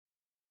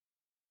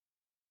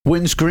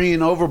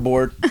Windscreen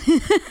overboard.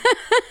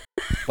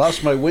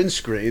 Lost my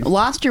windscreen.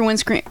 Lost your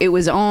windscreen. It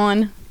was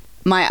on.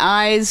 My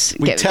eyes...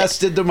 We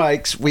tested the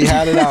mics. We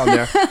had it on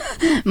there.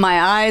 My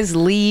eyes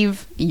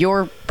leave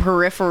your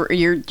periphery,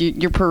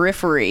 your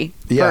periphery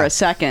for a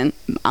second.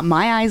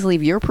 My eyes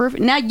leave your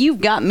periphery. Now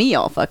you've got me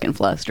all fucking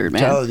flustered,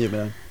 man. I'm telling you,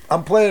 man.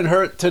 I'm playing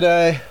hurt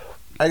today.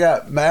 I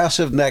got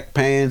massive neck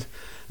pain.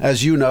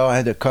 As you know, I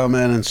had to come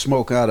in and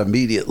smoke out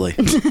immediately.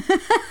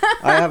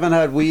 I haven't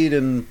had weed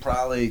in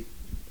probably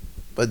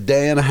a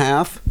day and a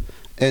half.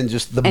 And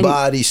just the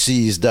body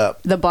seized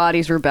up. The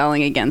body's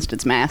rebelling against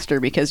its master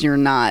because you're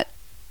not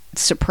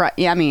suppress.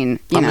 Yeah, I mean,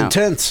 I'm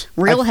intense.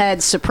 Real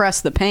heads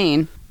suppress the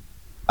pain.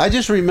 I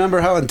just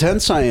remember how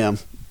intense I am.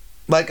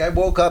 Like I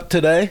woke up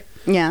today.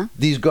 Yeah.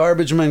 These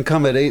garbage men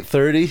come at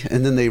 8:30,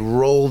 and then they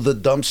roll the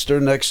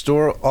dumpster next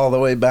door all the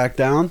way back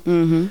down.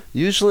 Mm-hmm.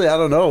 Usually, I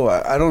don't know.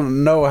 I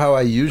don't know how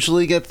I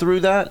usually get through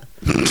that.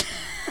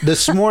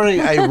 This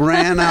morning, I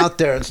ran out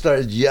there and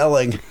started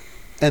yelling.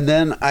 And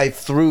then I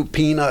threw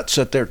peanuts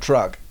at their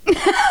truck. Then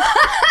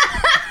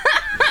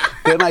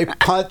I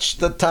punched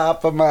through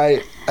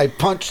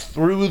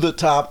the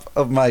top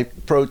of my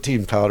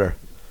protein powder.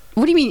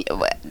 What do you mean?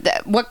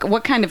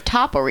 What kind of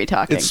top are we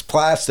talking? It's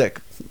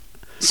plastic.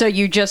 So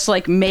you just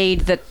like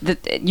made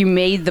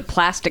the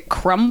plastic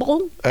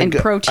crumble and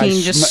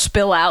protein just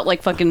spill out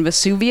like fucking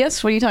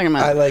Vesuvius? What are you talking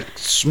about? I like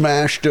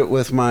smashed it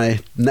with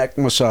my neck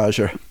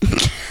massager.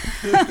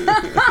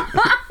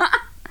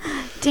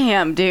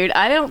 Damn, dude.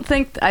 I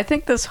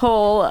think this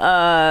whole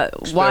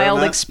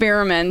wild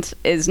experiment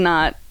is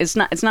not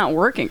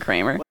working,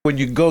 Kramer. When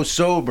you go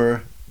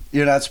sober,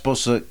 you're not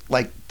supposed to,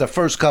 like, the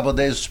first couple of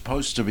days are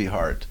supposed to be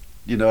hard.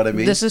 You know what I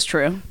mean? This is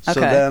true. So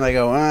then I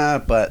go,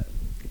 but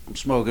I'm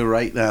smoking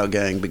right now,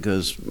 gang,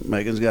 because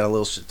Megan's got a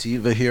little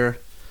sativa here.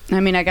 I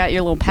mean, I got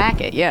your little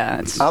packet,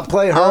 yeah. I'll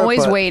play her,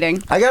 always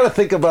waiting. I got to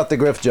think about the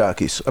grift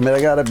jockeys. I mean,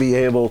 I got to be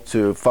able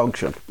to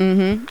function.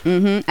 Mm-hmm,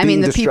 mm-hmm. I mean,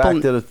 the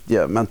distracted,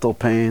 mental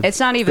pain. It's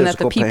not even that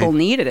the people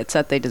need it. It's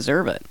that they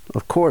deserve it.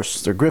 Of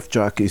course, they're grift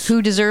jockeys.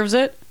 Who deserves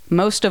it?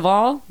 Most of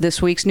all,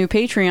 this week's new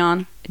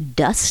Patreon,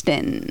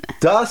 Dustin.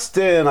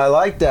 Dustin, I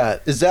like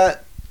that.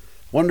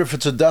 Wonder if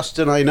it's a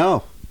Dustin I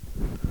know.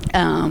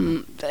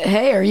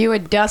 Hey, are you a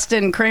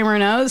Dustin Kramer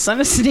knows? Send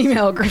us an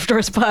email,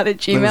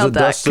 grifterspot@gmail.com.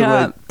 Dustin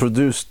I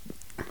produced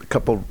a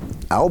couple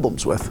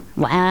albums with.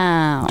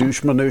 Wow.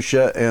 Douche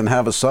Minutia and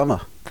Have a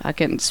Summer.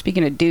 Fucking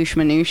speaking of douche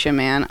minutia,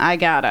 man, I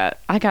gotta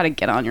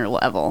get on your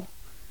level.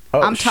 Oh,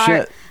 I'm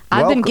tired. Shit.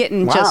 I've been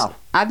getting I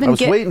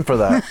was waiting for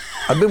that.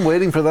 I've been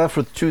waiting for that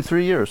for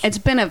 2-3 years. It's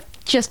been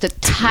just a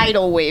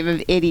tidal wave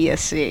of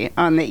idiocy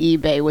on the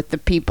eBay with the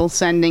people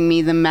sending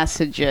me the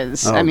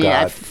messages. Oh, I mean,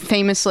 God.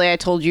 Famously, I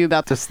told you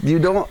about this. You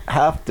don't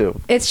have to.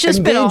 It's just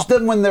engage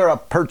them when they're a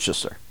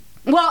purchaser.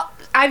 Well,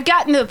 I've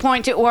gotten to the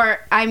point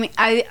where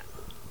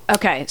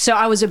okay, so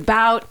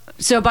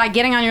by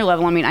getting on your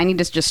level, I mean, I need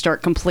to just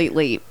start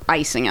completely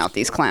icing out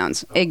these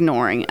clowns,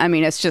 ignoring. I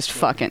mean, it's just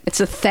it's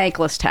a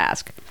thankless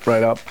task.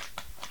 Right up.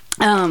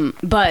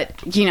 But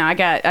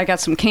I got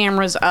some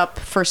cameras up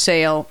for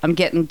sale. I'm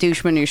getting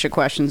douche minutia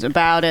questions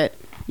about it.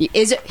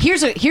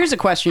 Here's a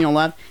question you'll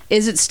love.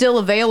 Is it still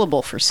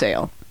available for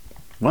sale?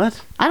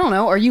 What? I don't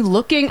know. Are you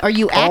looking? Are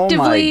you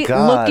actively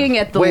looking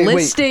at the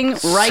listing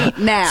right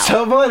now?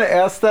 Someone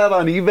asked that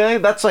on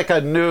eBay? That's like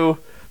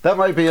that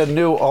might be a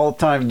new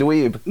all-time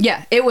dweeb.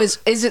 Yeah, it was.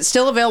 Is it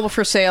still available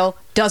for sale?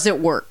 Does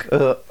it work?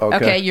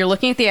 Okay, you're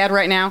looking at the ad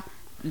right now.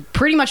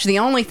 Pretty much the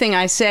only thing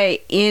I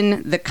say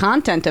in the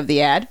content of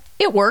the ad,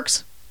 it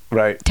works.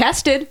 Right.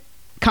 Tested,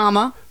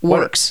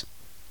 works.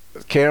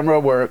 Camera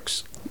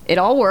works. It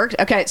all worked.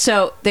 Okay,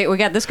 so we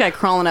got this guy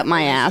crawling up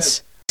my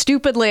ass.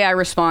 Stupidly, I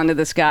respond to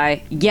this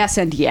guy, yes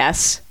and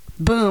yes.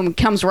 Boom,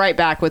 comes right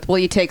back with, will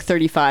you take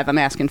 35? I'm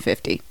asking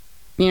 50.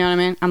 You know what I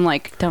mean? I'm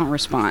like, don't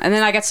respond. And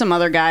then I got some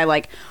other guy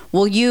like,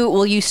 will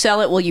you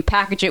sell it? Will you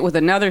package it with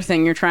another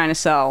thing you're trying to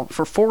sell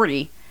for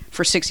 40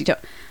 for 62?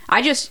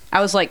 I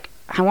was like,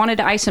 I wanted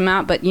to ice him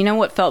out, but you know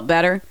what felt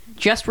better?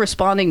 Just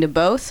responding to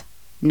both?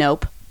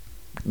 Nope.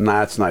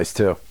 Nah, that's nice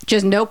too.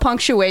 Just no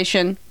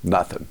punctuation.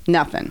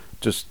 Nothing.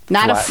 Just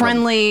not a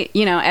friendly,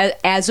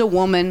 as a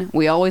woman,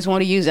 we always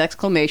want to use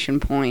exclamation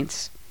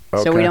points.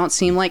 Okay. So we don't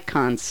seem like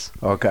cunts.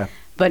 Okay.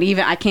 But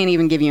I can't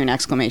even give you an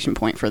exclamation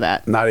point for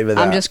that. Not even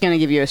that. I'm just going to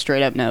give you a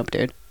straight up nope,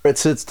 dude. It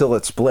sits till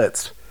it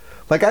splits.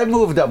 Like I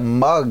moved a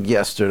mug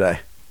yesterday.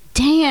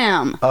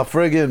 Damn. A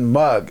friggin'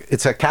 mug.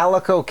 It's a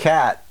calico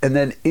cat, and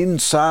then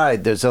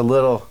inside there's a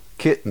little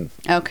kitten.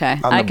 Okay.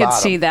 I could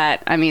see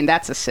that. I mean,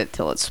 that's a sit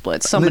till it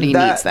splits. Somebody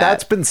needs that.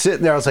 That's been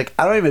sitting there. I was like,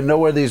 I don't even know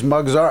where these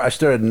mugs are. I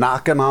started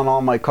knocking on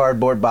all my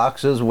cardboard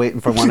boxes,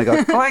 waiting for one to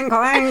go clang,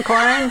 clang,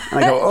 clang.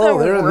 And I go, oh,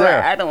 they're in there.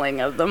 Rattling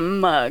of the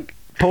mug.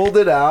 Pulled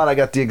it out. I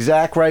got the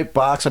exact right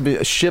box.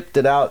 I shipped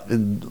it out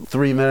in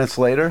 3 minutes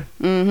later.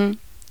 Mm-hmm.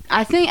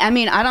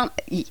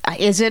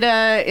 Is it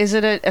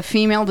a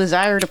female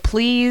desire to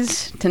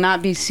please, to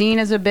not be seen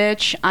as a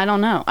bitch? I don't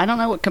know. I don't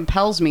know what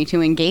compels me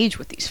to engage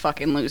with these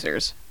fucking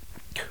losers.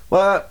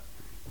 Well,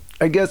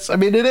 I guess,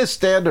 it is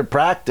standard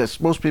practice.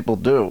 Most people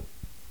do.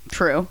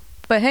 True.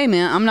 But hey,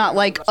 man, I'm not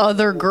like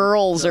other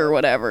girls or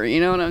whatever. You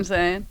know what I'm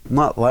saying?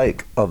 Not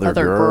like other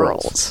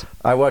girls. Girls.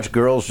 I watched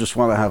Girls Just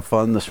Want to Have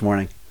Fun this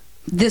morning.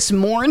 This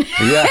morning?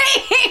 Yeah.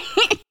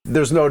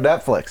 There's no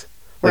Netflix.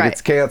 Like, Right.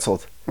 it's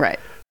canceled. Right.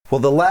 Well,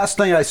 the last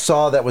thing I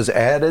saw that was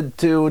added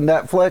to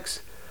Netflix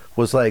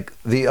was like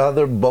The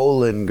Other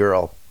Boleyn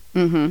Girl.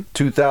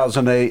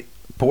 2008,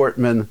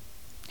 Portman.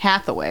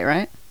 Hathaway,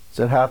 right? Is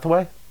it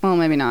Hathaway? Well,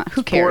 maybe not.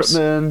 Who cares?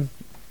 Portman.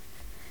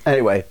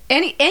 Anyway,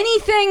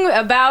 Anything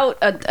about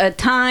a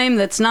time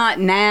that's not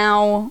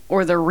now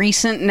or the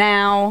recent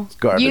now.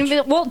 Garbage.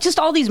 Well, just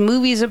all these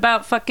movies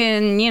about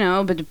fucking,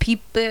 but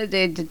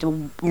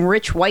the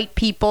rich white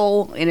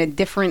people in a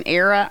different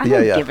era. I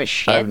don't give a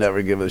shit. I've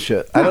never given a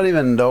shit. I don't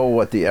even know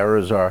what the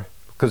eras are.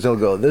 Because they'll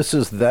go, this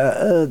is that.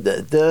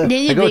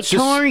 I go,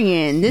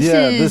 Victorian.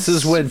 This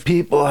is when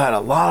people had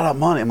a lot of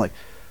money. I'm like,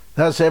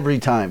 that's every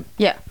time.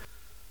 Yeah.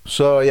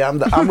 So, yeah,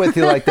 I'm with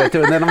you like that,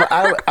 too. And then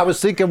I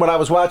was thinking when I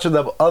was watching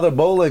The Other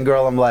Boleyn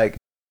Girl, I'm like,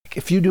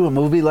 if you do a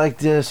movie like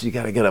this, you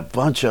got to get a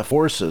bunch of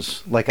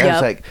horses. Like, I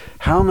was like,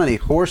 how many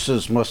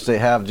horses must they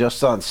have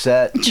just on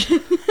set?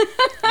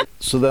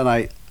 So then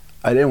I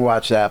didn't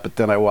watch that, but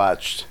then I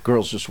watched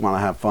Girls Just Want to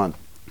Have Fun.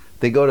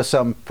 They go to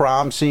some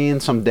prom scene,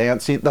 some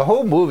dance scene. The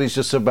whole movie's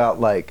just about,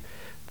 like,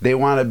 they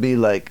want to be,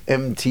 like,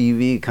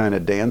 MTV kind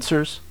of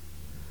dancers.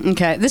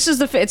 Okay. This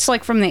is it's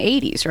like from the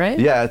 80s, right?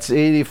 Yeah, it's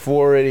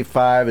 84,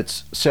 85.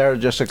 It's Sarah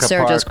Jessica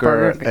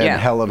Parker and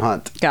Helen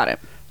Hunt. Got it.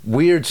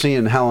 Weird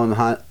seeing Helen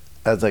Hunt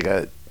as like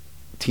a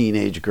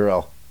teenage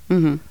girl.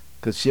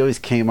 Because she always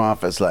came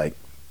off as like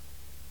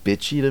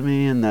bitchy to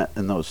me in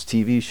those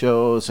TV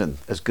shows and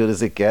As Good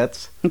as It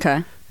Gets.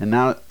 Okay. And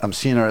now I'm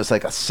seeing her as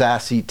like a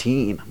sassy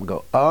teen. I'm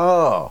going,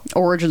 oh.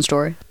 Origin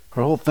story.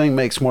 Her whole thing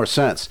makes more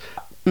sense.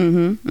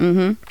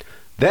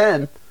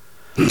 Then...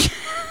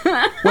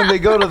 when they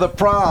go to the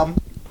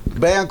prom,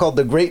 band called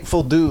the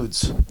Grateful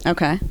Dudes.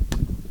 Okay.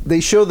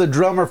 They show the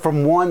drummer for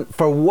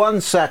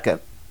 1 second.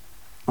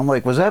 I'm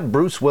like, was that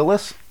Bruce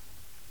Willis?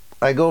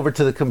 I go over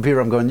to the computer.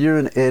 I'm going, you're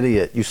an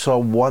idiot. You saw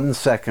 1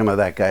 second of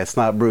that guy. It's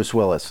not Bruce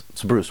Willis.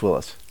 It's Bruce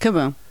Willis.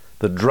 Kaboom.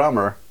 The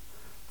drummer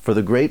for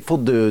the Grateful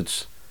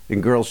Dudes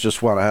and Girls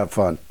Just Want to Have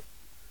Fun.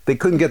 They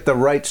couldn't get the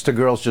rights to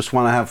Girls Just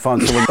Want to Have Fun.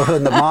 So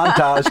when the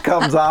montage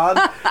comes on,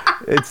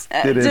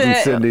 it isn't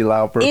Cyndi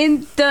Lauper.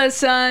 In the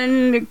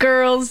sun,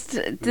 girls,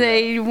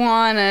 they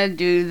want to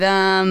do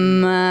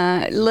them.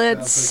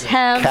 Let's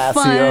have Casio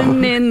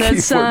fun in the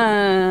keyboard.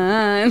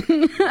 sun.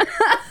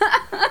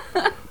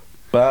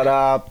 But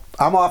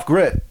I'm off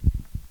grid.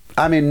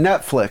 I mean,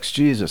 Netflix,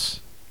 Jesus.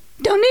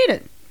 Don't need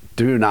it.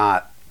 Do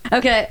not.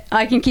 Okay,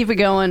 I can keep it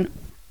going.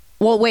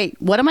 Well, wait,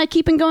 what am I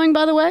keeping going,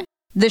 by the way?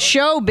 The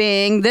show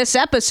being this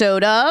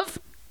episode of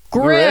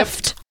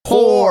Grift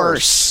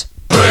Horse.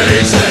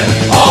 Crazy,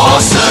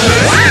 awesome.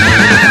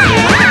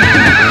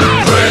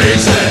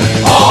 Crazy,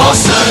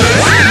 awesome.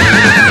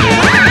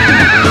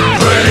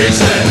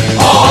 Crazy,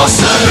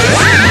 awesome.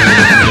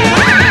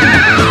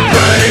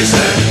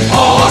 Crazy,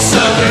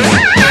 awesome.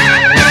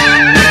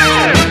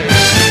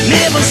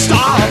 Never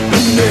stop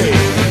and they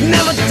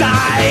never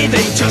die.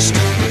 They just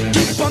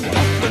keep on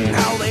pumping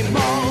how they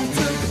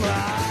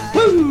multiply.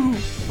 Woo!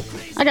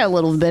 I got a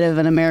little bit of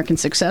an American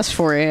success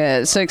story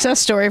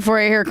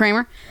for you here,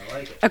 Kramer.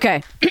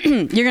 Okay,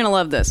 you're gonna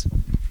love this.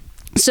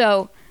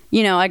 So,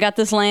 I got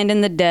this land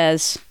in the des.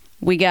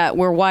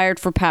 We're wired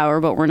for power,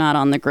 but we're not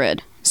on the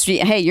grid. So,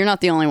 hey, you're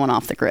not the only one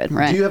off the grid,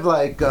 right? Do you have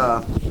like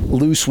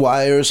loose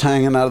wires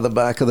hanging out of the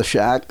back of the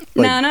shack?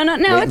 No.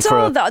 It's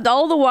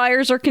all the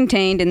wires are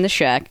contained in the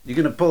shack. You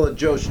gonna pull a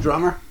Joe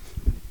Strummer?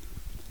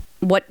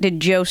 What did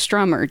Joe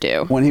Strummer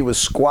do? When he was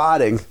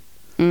squatting,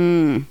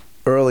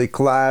 early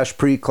Clash,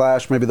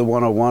 pre-Clash, maybe the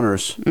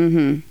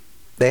 101ers,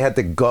 they had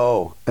to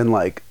go and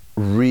like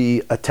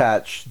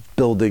reattach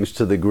buildings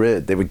to the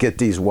grid. They would get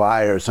these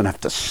wires and have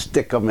to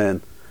stick them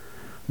in.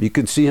 You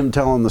could see him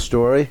telling the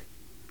story.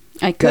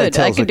 I could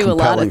do a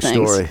lot of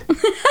things. Story.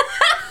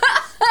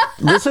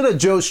 Listen to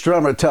Joe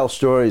Strummer tell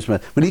stories,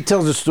 man. When he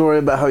tells a story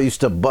about how he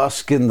used to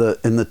busk in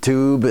the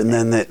tube, and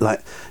then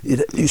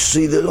you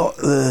see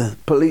the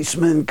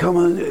policeman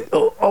coming.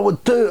 I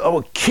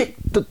would kick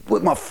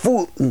with my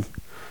foot. And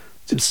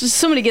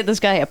somebody get this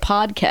guy a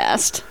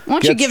podcast. Why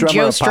don't you give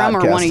Joe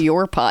Strummer one of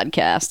your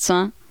podcasts,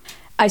 huh?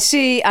 I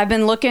see. I've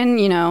been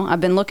looking. I've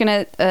been looking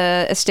at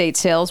estate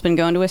sales. Been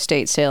going to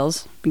estate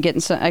sales. Been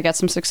getting. I got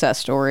some success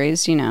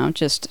stories.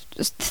 Just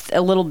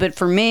a little bit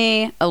for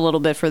me, a little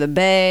bit for the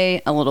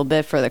Bay, a little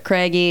bit for the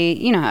Craigie.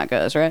 You know how it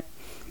goes, right?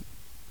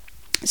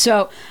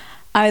 So,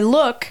 I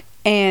look,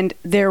 and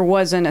there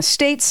was an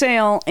estate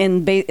sale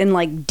in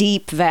like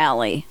Deep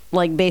Valley,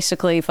 like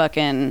basically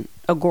fucking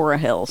Agora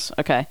Hills.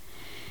 Okay,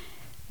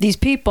 these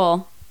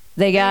people,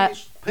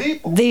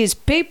 these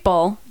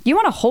people. You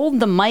want to hold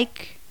the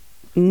mic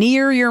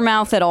near your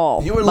mouth at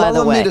all. You were by the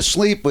lulling way. me to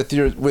sleep with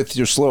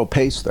your slow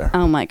pace there.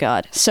 Oh my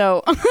God.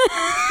 So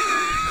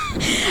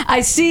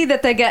I see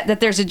that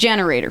there's a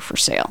generator for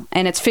sale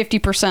and it's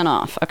 50%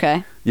 off.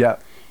 Okay. Yeah.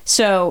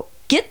 So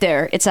get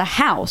there. It's a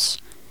house.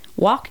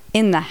 Walk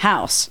in the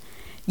house.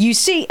 You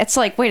see, it's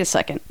like, wait a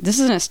second, this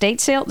is an estate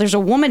sale? There's a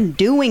woman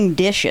doing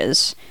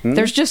dishes.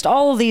 There's just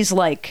all of these,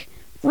 like,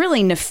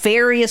 really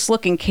nefarious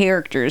looking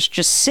characters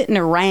just sitting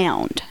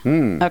around.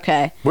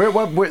 Okay.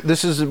 Where,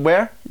 this is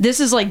where?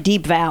 This is like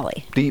Deep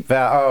Valley. Deep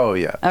Valley. Oh,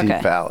 yeah. Okay.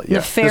 Deep Valley. Yeah.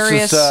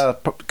 Nefarious. This is,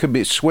 could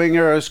be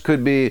swingers,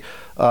 could be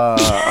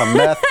a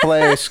meth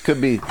place,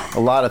 could be a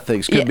lot of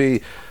things. Could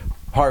be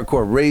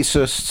hardcore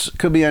racists,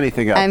 could be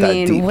anything out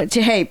that deep.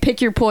 Hey,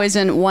 pick your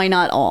poison. Why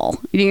not all?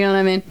 You know what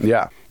I mean?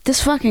 Yeah.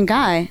 This fucking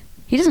guy,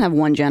 he doesn't have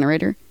one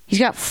generator. He's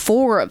got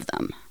 4 of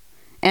them.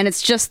 And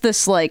it's just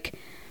this, like,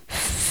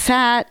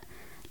 fat,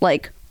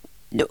 like,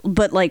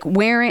 but, like,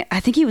 wearing, I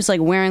think he was, like,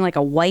 wearing, like,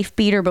 a wife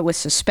beater, but with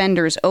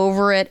suspenders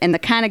over it. And the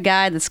kind of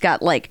guy that's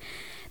got, like,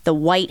 the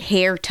white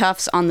hair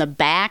tufts on the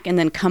back and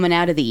then coming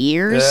out of the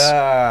ears.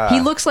 Yeah.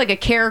 He looks like a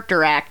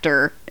character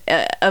actor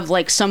of,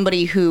 like,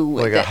 somebody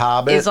who like a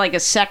hobbit? is like a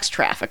sex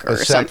trafficker or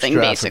sex something,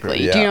 trafficker,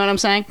 basically. yeah. Do you know what I'm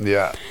saying?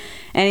 Yeah.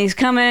 And he's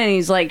coming and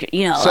he's like,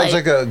 you know, Sounds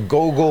like a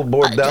Gogol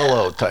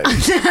Bordello type.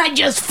 I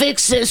just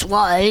fixed this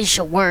wash.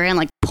 We're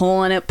like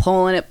pulling it,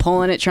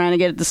 trying to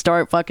get it to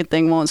start. Fucking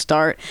thing won't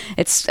start.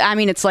 It's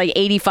like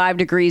 85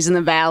 degrees in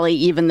the valley,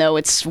 even though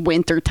it's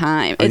winter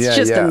time. It's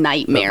just a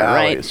nightmare,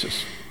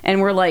 right? And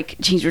we're like,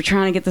 geez, we're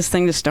trying to get this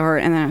thing to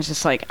start. And then I was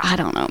just like, I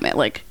don't know, man.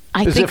 Like,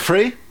 Is it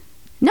free?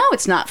 No,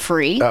 it's not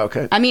free. Oh,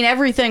 okay. I mean,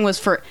 everything was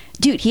for,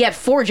 dude, he had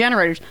 4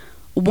 generators.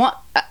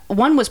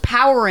 One was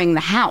powering the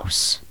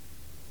house.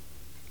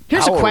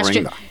 Here's a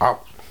question.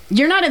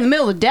 You're not in the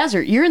middle of the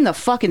desert. You're in the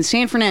fucking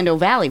San Fernando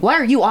Valley. Why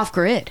are you off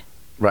grid?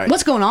 Right.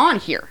 What's going on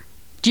here?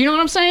 Do you know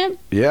what I'm saying?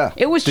 Yeah.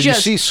 It was Did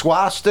just. you see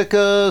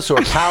swastikas or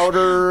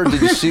powder? What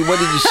did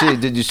you see?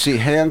 Did you see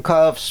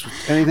handcuffs?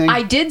 Anything?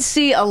 I did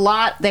see a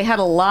lot. They had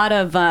a lot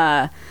of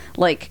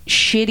like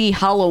shitty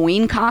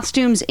Halloween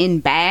costumes in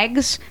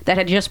bags that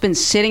had just been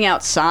sitting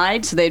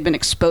outside, so they'd been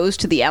exposed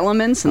to the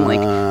elements, and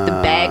like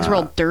the bags were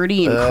all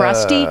dirty and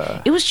crusty.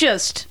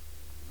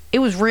 It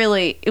was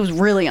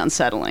really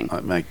unsettling. Oh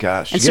my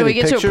gosh! And so we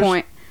get to a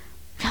point.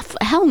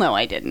 Hell no,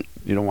 I didn't.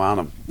 You don't want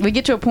them. We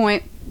get to a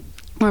point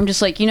where I'm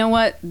just like, you know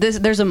what?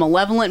 There's a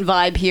malevolent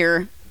vibe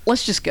here.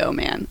 Let's just go,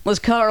 man. Let's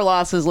cut our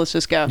losses. Let's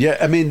just go. Yeah,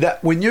 I mean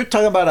that when you're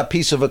talking about a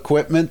piece of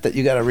equipment that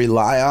you got to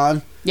rely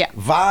on. Yeah.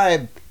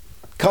 Vibe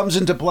comes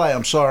into play.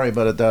 I'm sorry,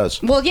 but it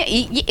does. Well, yeah,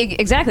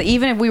 exactly.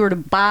 Even if we were to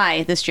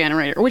buy this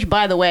generator, which,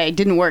 by the way,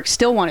 didn't work,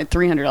 still wanted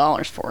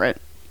 $300 for it.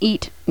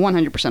 Eat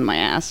 100% of my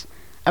ass.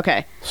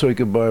 Okay. So we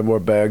could buy more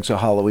bags of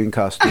Halloween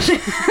costumes.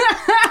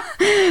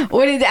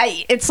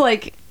 It's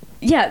like,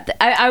 yeah,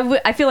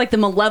 I feel like the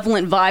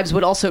malevolent vibes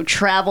would also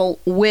travel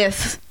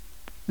with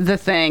the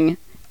thing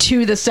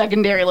to the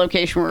secondary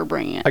location we're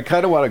bringing it. I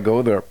kind of want to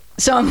go there.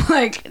 So I'm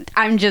like,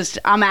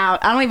 I'm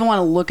out. I don't even want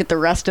to look at the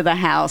rest of the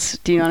house.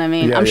 Do you know what I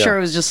mean? Yeah, I'm yeah. sure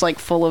it was just like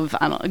full of,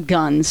 I don't know,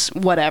 guns,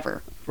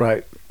 whatever.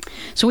 Right.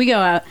 So we go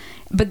out,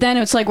 but then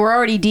it's like we're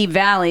already Deep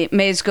Valley.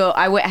 Mays go,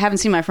 I haven't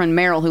seen my friend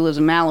Meryl, who lives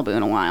in Malibu,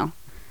 in a while.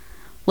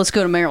 Let's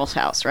go to Meryl's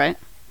house, right?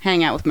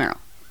 Hang out with Meryl.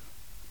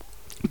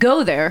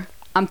 Go there.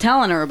 I'm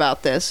telling her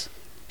about this.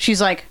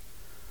 She's like,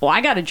 well, I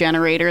got a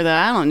generator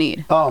that I don't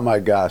need. Oh my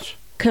gosh.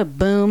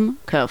 Kaboom,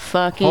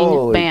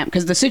 ka-fucking bam.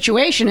 Because the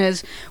situation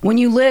is, when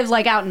you live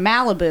like out in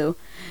Malibu,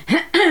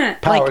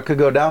 Power could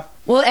go down.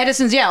 Well,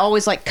 Edison's,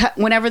 always like cut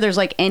whenever there's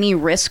like any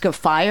risk of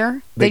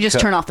fire, they just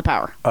turn off the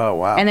power. Oh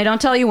wow. And they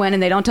don't tell you when,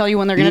 and they don't tell you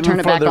when they're going to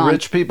turn it back on. Even for the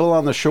rich people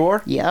on the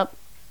shore? Yep.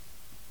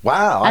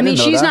 Wow. I mean,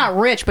 didn't know she's that. not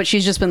rich, but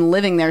she's just been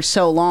living there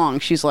so long.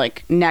 She's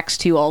like next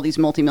to all these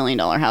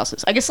multi-million-dollar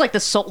houses. I guess like the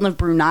Sultan of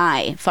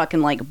Brunei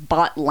fucking like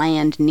bought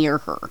land near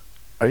her.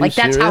 Are you like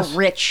that's serious? how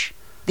rich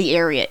the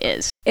area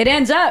is. It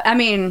ends up, I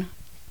mean,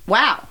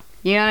 wow.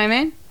 You know what I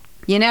mean?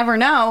 You never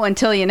know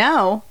until you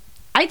know.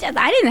 I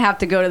didn't have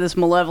to go to this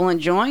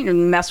malevolent joint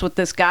and mess with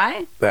this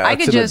guy. Yeah, I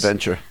it's could an just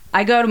adventure.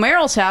 I go to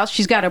Meryl's house.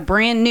 She's got a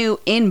brand new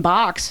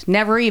in-box,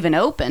 never even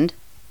opened.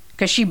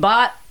 Because she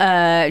bought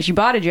a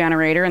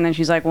generator, and then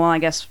she's like, well, I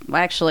guess,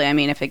 actually, I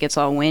mean, if it gets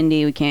all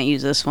windy, we can't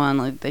use this one.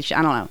 Like,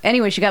 I don't know.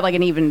 Anyway, she got like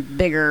an even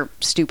bigger,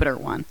 stupider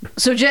one.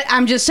 So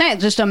I'm just saying,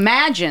 just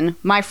imagine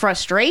my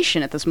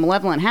frustration at this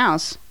malevolent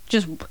house.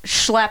 Just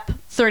schlep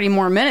 30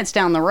 more minutes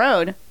down the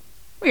road.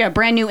 We got a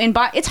brand new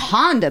inbox. It's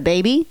Honda,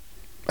 baby.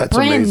 That's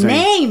brand amazing.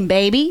 name,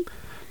 baby.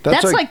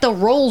 That's like the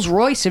Rolls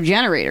Royce of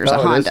generators, a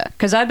it Honda. is?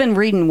 Because I've been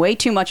reading way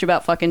too much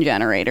about fucking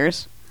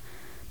generators.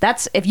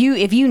 That's if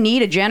you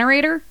need a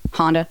generator,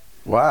 Honda.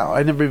 Wow,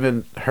 I never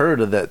even heard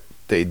of that.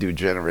 They do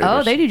generators.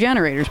 Oh, they do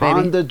generators, baby.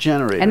 Honda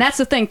generators. And that's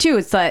the thing too.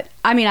 It's that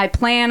I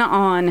plan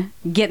on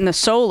getting the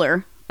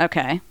solar,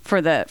 okay, for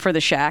the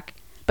shack,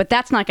 but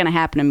that's not going to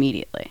happen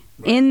immediately.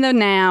 In the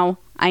now,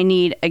 I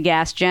need a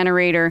gas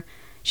generator.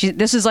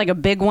 This is like a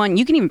big one.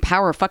 You can even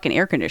power a fucking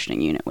air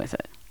conditioning unit with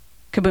it.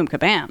 Kaboom,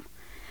 kabam.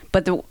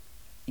 But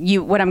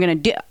what I'm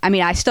going to do,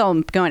 I still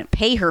am going to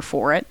pay her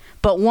for it,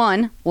 but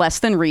one, less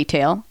than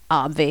retail,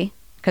 obvi,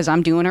 because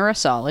I'm doing her a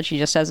solid. She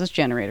just has this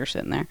generator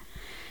sitting there.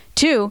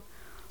 Two,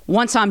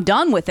 once I'm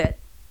done with it,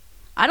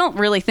 I don't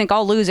really think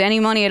I'll lose any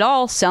money at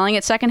all selling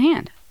it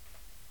secondhand.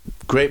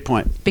 Great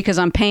point. Because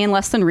I'm paying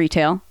less than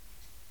retail.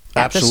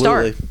 at the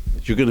Absolutely. start.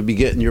 You're going to be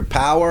getting your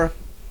power,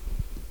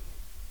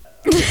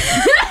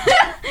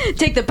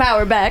 Take the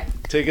power back.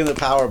 taking the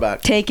power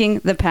back. Taking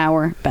the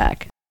power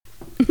back.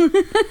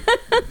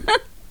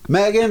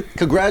 Megan,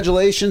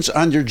 congratulations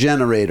on your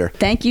generator.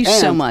 Thank you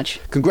so And much.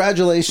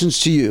 Congratulations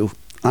to you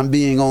on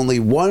being only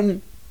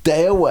 1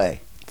 day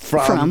away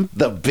from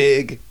the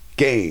big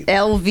game.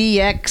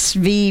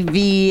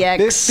 LVXVVX.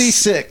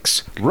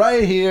 56,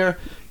 right here.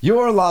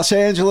 Your Los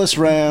Angeles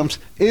Rams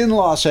in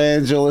Los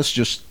Angeles,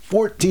 just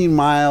 14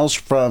 miles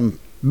from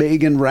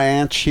Megan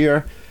Ranch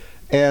here.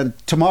 And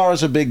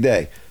tomorrow's a big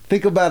day.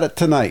 Think about it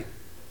tonight.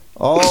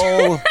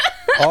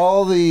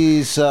 All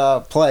these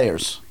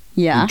players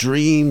Yeah. who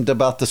dreamed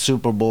about the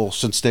Super Bowl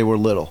since they were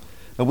little.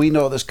 And we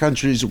know this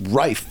country's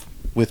rife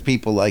with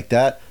people like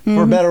that.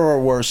 For better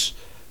or worse,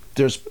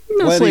 there's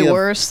Mostly plenty of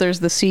worse. There's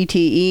the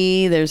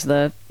CTE. There's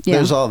the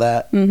there's all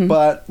that.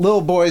 But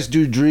little boys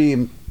do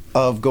dream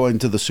of going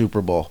to the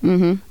Super Bowl.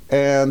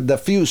 And the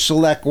few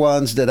select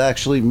ones that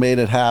actually made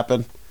it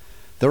happen,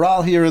 they're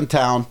all here in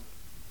town.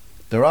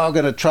 They're all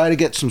going to try to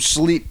get some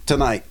sleep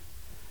tonight.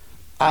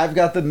 I've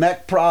got the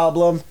neck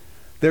problem.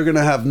 They're going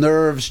to have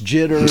nerves,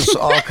 jitters,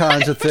 all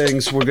kinds of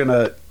things. We're going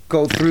to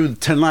go through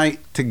tonight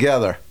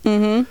together.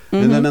 And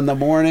then in the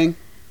morning,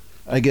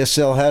 I guess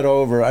they'll head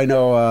over. I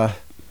know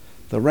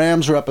the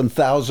Rams are up in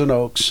Thousand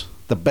Oaks.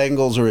 The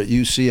Bengals are at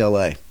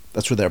UCLA.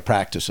 That's where they're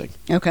practicing.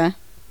 Okay.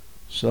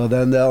 So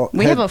then they'll.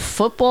 We have a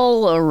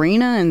football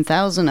arena in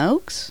Thousand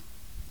Oaks?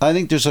 I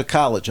think there's a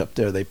college up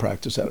there they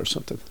practice at or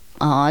something.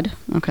 Odd.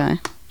 Okay.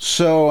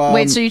 So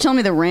Wait, so you tell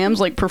me the Rams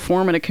like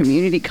perform at a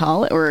community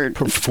college or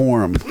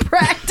perform.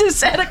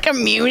 practice at a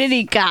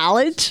community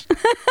college?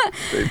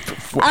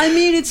 I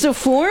mean, it's a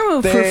form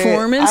of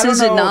performance,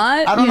 is it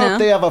not? I don't know if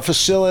they have a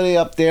facility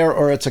up there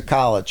or it's a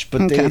college,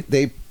 but Okay.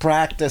 they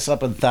practice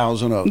up in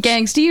Thousand Oaks.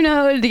 Gangs, do you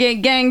know?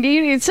 Gang, do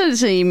you send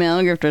us an email,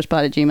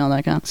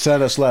 grifterspot@gmail.com.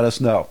 Send us, let us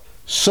know.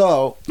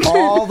 So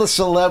all the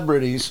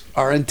celebrities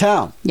are in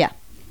town. Yeah.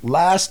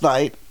 Last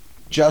night,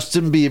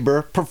 Justin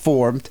Bieber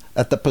performed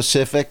at the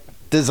Pacific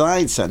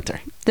Design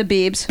Center. The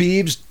Biebs.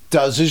 Biebs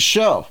does his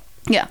show.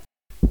 Yeah.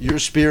 Your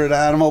spirit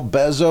animal,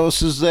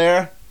 Bezos, is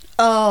there.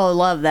 Oh,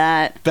 love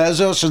that.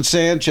 Bezos and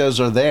Sanchez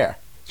are there.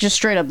 Just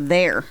straight up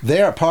there.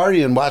 They're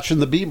partying, watching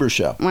the Bieber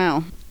show.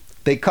 Wow.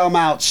 They come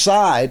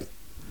outside.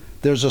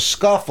 There's a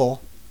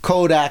scuffle.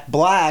 Kodak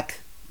Black,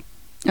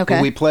 Okay.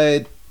 who we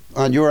played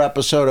on your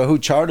episode of Who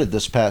Charted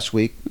this past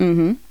week,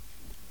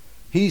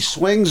 he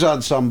swings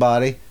on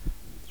somebody.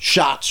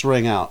 Shots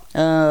ring out.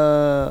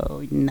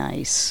 Oh,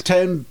 nice.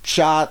 10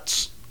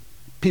 shots.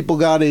 People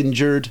got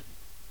injured.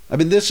 I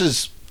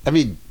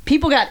mean,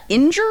 People got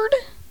injured?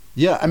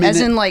 yeah. I mean, As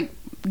in, like,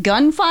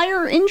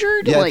 gunfire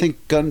injured? yeah, like, I think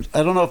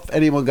I don't know if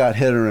anyone got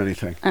hit or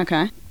anything.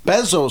 Okay.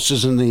 Bezos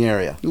is in the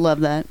area. Love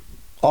that.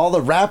 All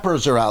the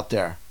rappers are out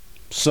there.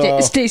 So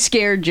Stay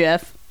scared,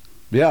 Jeff.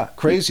 yeah,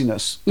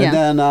 craziness. Yeah.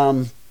 And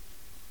then,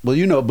 well,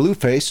 you know,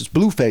 Blueface. It's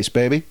Blueface,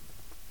 baby.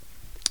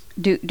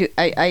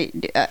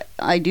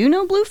 I do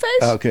know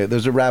Blueface? Okay,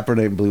 there's a rapper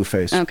named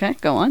Blueface. Okay,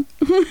 go on.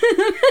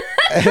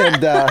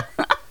 And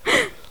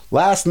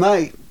last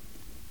night,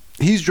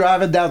 he's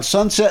driving down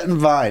Sunset and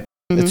Vine.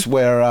 It's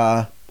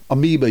where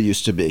Amoeba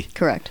used to be.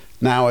 Correct.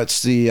 Now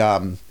it's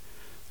the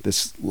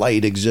this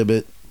light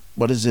exhibit.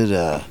 What is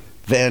it?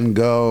 Van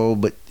Gogh,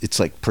 but it's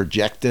like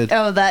projected.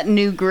 Oh, that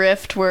new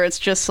grift where it's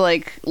just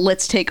like,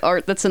 let's take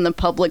art that's in the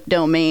public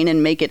domain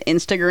and make it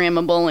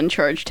Instagrammable and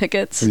charge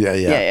tickets.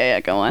 Yeah.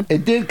 Go on.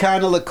 It did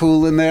kind of look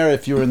cool in there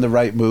if you were in the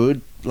right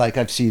mood. Like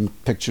I've seen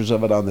pictures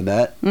of it on the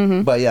net.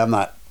 But yeah, I'm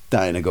not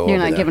dying to go You're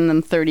over not there. giving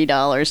them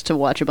 $30 to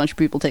watch a bunch of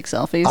people take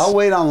selfies. I'll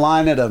wait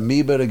online at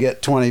Amoeba to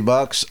get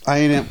 $20. I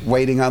ain't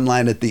waiting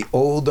online at the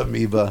old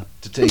Amoeba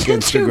to take to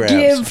Instagrams.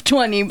 give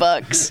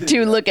 $20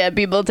 to look at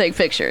people take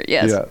pictures.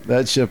 Yes. Yeah,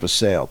 that ship has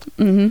sailed.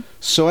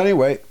 So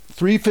anyway,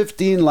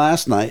 3:15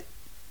 last night,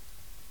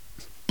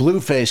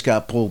 Blueface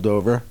got pulled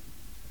over,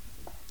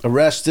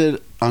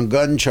 arrested on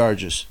gun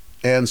charges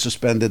and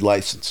suspended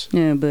license.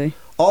 Yeah, boy.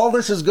 All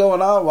this is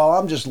going on while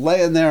I'm just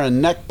laying there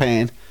in neck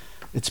pain.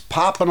 It's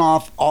popping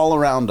off all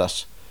around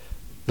us.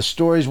 The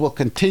stories will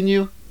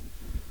continue.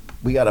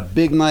 We got a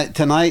big night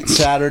tonight,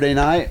 Saturday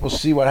night. We'll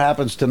see what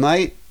happens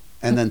tonight.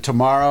 And then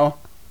tomorrow,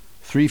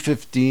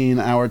 3:15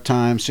 our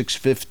time,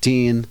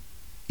 6:15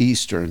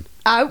 Eastern,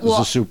 is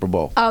the Super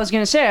Bowl. I was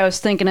going to say, I was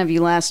thinking of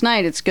you last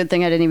night. It's a good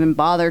thing I didn't even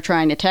bother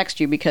trying to text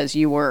you because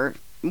you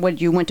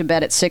went to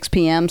bed at 6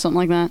 p.m., something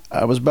like that?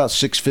 I was about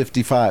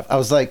 6:55. I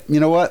was like, you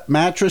know what?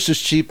 Mattress is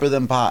cheaper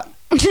than pot.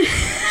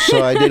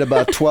 So I did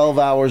about 12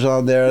 hours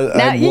on there.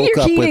 Now, I woke you're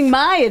up heeding with,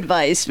 my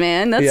advice,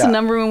 man. That's Yeah. the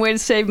number one way to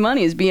save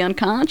money is be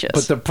unconscious.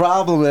 but the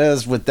problem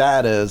is with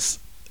that is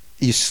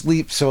you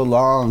sleep so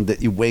long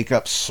that you wake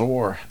up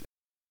sore.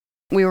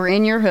 We were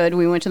in your hood.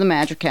 We went to the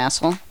Magic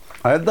Castle.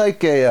 I'd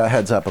like a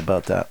heads up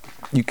about that.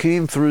 You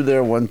came through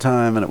there one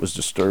time and it was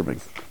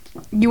disturbing.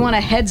 You want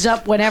a heads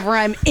up whenever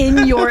I'm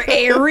in your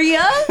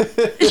area?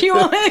 You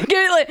want to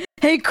get like,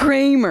 hey,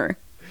 Kramer,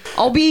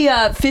 I'll be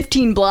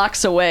 15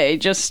 blocks away.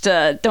 Just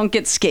don't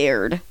get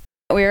scared.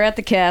 we were at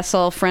the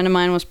castle. A friend of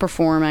mine was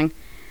performing.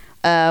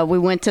 We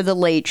went to the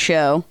late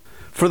show.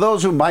 For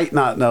those who might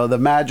not know, the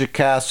Magic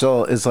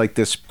Castle is like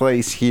this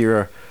place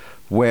here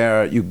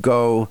where you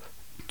go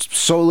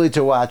solely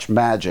to watch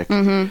magic.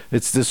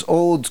 It's this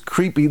old,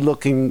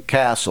 creepy-looking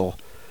castle.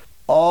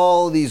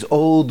 All these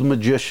old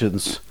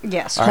magicians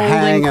Yes, are holding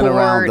hanging court,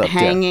 around up there.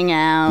 hanging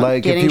out,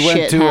 Like getting if you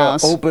went to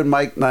shithoused. an open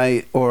mic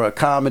night or a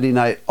comedy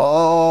night,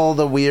 all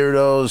the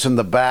weirdos in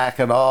the back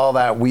and all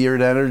that weird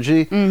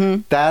energy,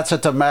 that's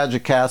at the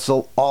Magic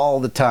Castle all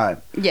the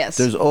time. Yes.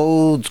 There's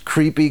old,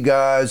 creepy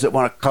guys that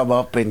want to come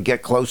up and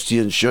get close to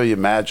you and show you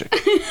magic.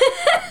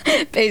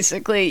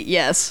 Basically,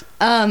 yes.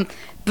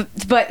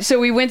 But so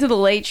we went to the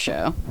late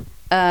show,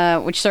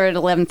 which started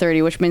at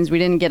 11:30, which means we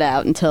didn't get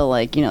out until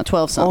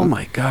 12 something. Oh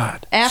my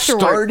God! Afterward-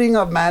 Starting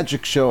a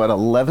magic show at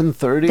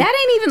 11:30. That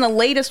ain't even the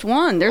latest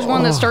one. There's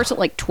one that starts at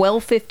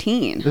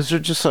 12:15. Is there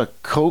just a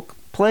Coke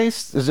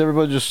place? Is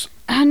everybody just?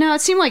 No,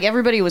 it seemed like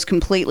everybody was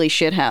completely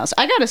shithouse.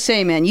 I gotta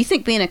say, man, you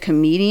think being a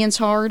comedian's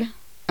hard?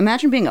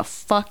 Imagine being a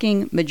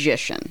fucking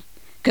magician.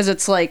 Because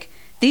it's like,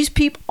 these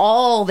people,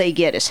 all they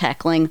get is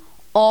heckling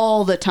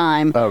all the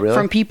time. Oh, really?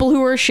 From people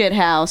who are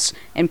shithouse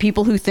and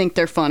people who think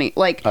they're funny.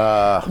 Like,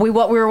 we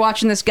were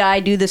watching this guy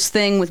do this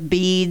thing with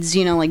beads,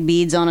 like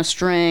beads on a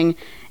string,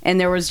 and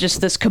there was just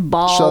this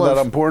cabal Saw that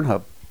of... on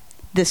Pornhub.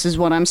 This is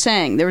what I'm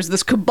saying. There was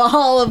this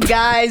cabal of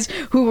guys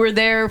who were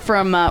there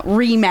from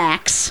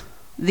Remax,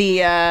 the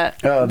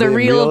the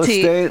real realty.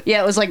 estate?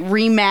 Yeah, it was like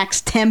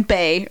Remax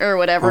Tempe or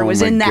whatever. Oh It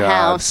was my in the God.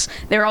 house.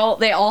 They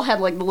all had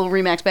like the little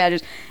Remax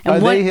badges. And Are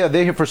what,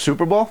 they here for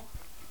Super Bowl?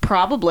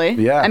 probably.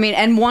 Yeah. I mean,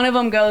 and one of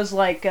them goes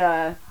like,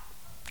 I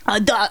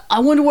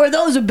wonder where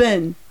those have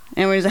been.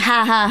 And it was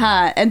ha ha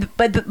ha. And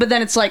but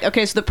then it's like,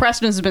 okay, so the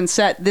precedent has been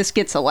set. This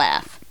gets a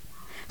laugh.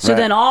 So Right.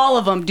 then all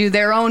of them do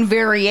their own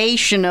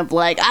variation of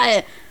like,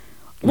 I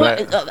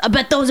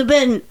bet those have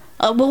been.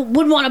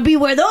 Wouldn't want to be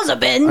where those have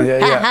been. Yeah,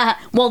 Ha, yeah. ha,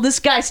 ha. Well, this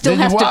guy still Did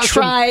you has to watch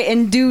try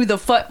and do the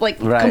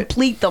Right.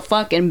 complete the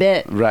fucking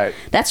bit. Right.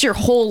 That's your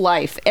whole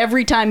life.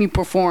 Every time you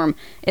perform,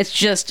 it's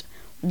just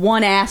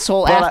one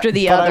asshole But after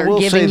the but other I will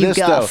giving say you this,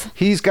 guff. Though,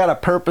 he's got a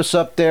purpose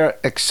up there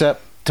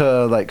except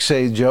to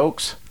say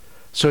jokes,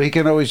 so he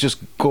can always just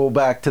go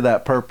back to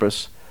that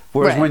purpose.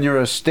 Whereas Right. when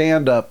you're a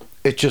stand-up,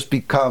 it just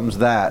becomes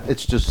that.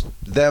 It's just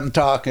them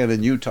talking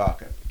and you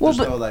talking. Well,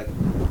 There's but-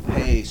 no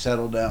hey,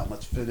 settle down,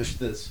 let's finish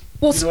this.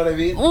 Well, you know what I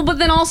mean? Well, but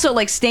then also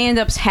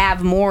stand-ups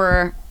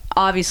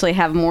obviously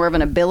have more of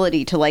an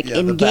ability to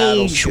Yeah, the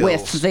battle engage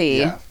with skills. the.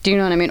 Yeah. Do you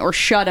know what I mean? Or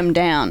shut them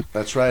down.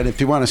 That's right.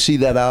 If you want to see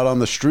that out on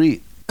the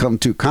street, come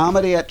to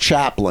Comedy at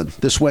Chaplin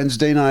this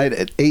Wednesday night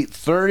at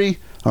 8:30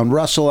 on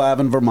Russell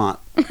Ave, Vermont.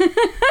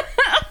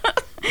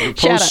 out.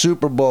 Post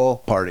Super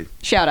Bowl party.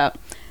 Shout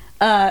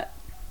out.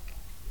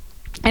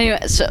 Anyway,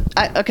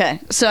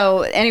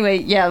 so anyway,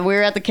 yeah, we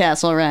were at the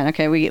castle, right?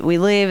 Okay, we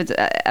leave it's,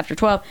 after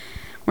 12.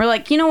 We're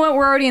like, you know what?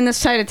 We're already in this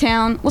side of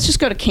town. Let's just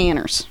go to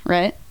Canner's,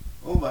 right?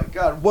 Oh my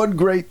God! One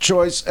great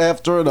choice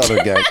after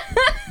another, gang.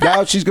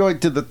 Now she's going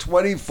to the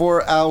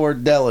 24-hour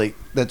deli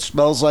that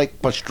smells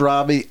like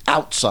pastrami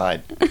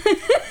outside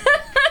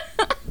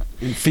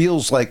and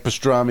feels like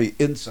pastrami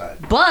inside.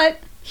 But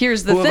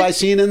here's the Who have thing. I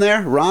seen in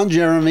there? Ron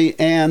Jeremy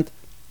and,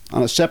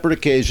 on a separate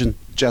occasion,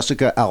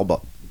 Jessica Alba.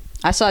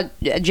 I saw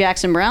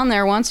Jackson Brown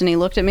there once, and he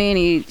looked at me,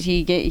 and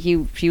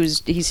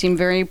he seemed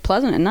very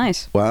pleasant and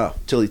nice. Wow!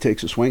 Till he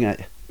takes a swing at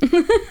you.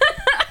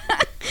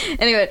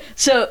 Anyway,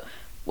 so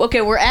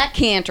okay, we're at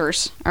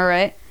Cantor's. All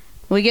right,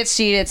 we get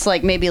seated. It's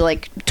maybe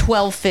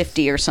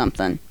 12:50 or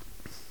something.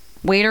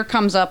 Waiter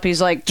comes up.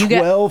 He's like, "You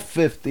got."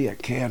 $12.50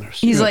 at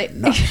Canner's. He's You're like,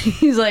 nuts.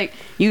 he's like,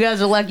 "You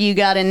guys are lucky you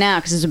got in now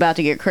because it's about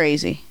to get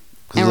crazy."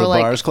 'Cause And the we're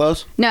like, bars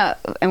closed? "No,"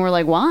 and we're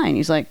like, "Why?" And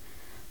he's like,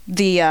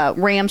 "The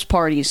Rams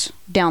party's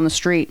down the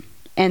street.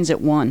 Ends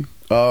at 1.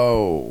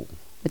 Oh,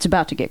 It's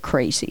about to get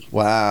crazy."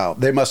 wow.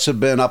 They must have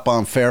been up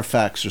on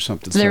Fairfax or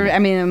something. I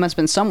mean, it must have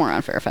been somewhere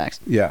on Fairfax.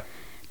 Yeah.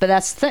 But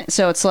that's the thing.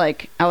 So it's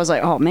like, I was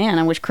like, oh man,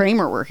 I wish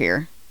Kramer were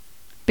here.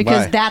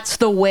 Because Why? that's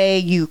the way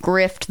you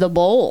grift the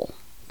bowl.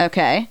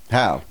 Okay?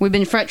 How? We've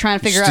been trying to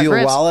figure Steal out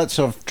grifts. wallets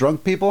of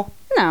drunk people?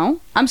 No.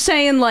 I'm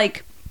saying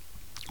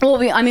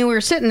we were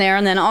sitting there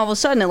and then all of a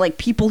sudden,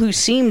 people who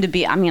seemed to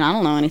be, I mean, I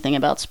don't know anything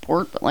about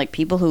sport, but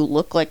people who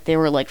looked like they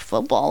were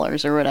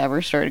footballers or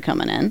whatever started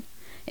coming in.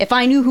 If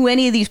I knew who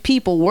any of these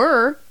people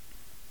were,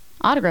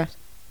 autographs.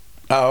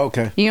 Oh,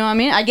 okay. You know what I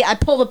mean? I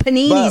pull the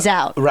paninis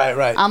out.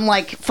 Right. I'm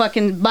like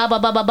fucking ba ba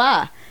ba ba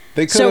ba.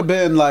 They could So- have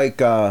been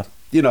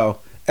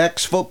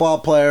ex-football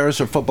players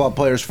or football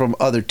players from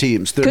other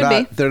teams. Could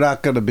be. They're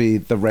not going to be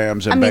the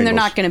Rams and I mean, Bengals. they're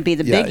not going to be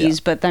the Yeah, biggies,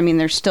 yeah. but I mean,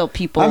 there's still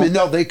people. I mean,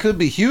 no, they could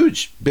be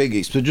huge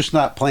biggies. They're just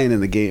not playing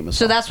in the game.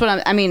 So that's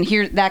what I mean.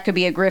 Here, that could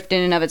be a grift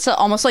in and of itself.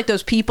 Almost like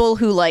those people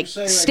who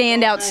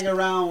stand out. Hang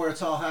around where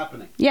it's all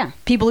happening. Yeah,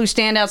 people who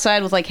stand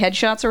outside with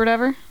headshots or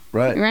whatever.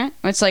 Right. Right.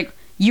 It's like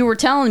you were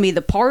telling me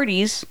the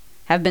parties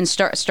have been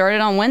started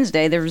on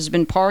Wednesday. There's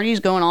been parties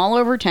going all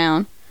over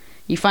town.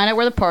 You find out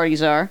where the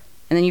parties are,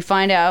 and then you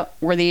find out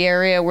where the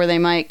area where they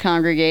might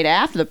congregate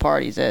after the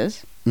parties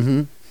is.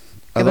 Mm-hmm.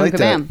 I like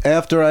that.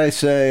 After I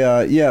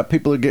say, yeah,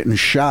 people are getting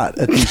shot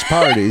at these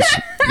parties,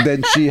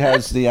 then she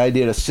has the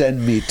idea to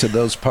send me to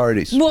those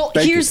parties. Well,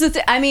 here's the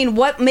thing. I mean,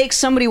 what makes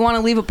somebody want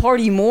to leave a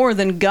party more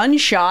than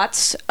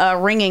gunshots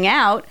ringing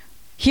out?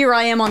 Here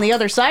I am on the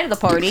other side of the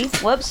party.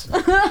 Whoops.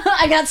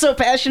 I got so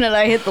passionate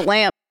I hit the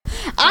lamp.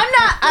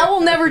 I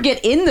will never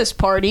get in this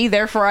party,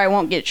 therefore I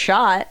won't get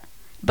shot.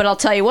 But I'll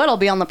tell you what, I'll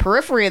be on the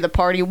periphery of the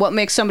party. What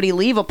makes somebody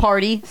leave a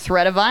party?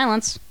 Threat of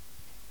violence.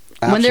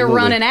 Absolutely. When they're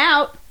running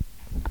out,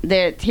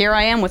 here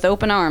I am with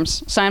open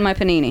arms. Sign my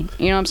panini.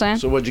 You know what I'm saying?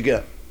 So what'd you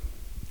get?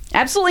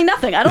 Absolutely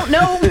nothing. I don't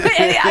know.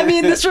 I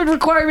mean, this would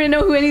require me to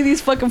know who any of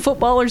these fucking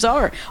footballers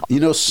are. You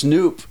know,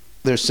 Snoop,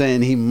 they're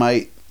saying he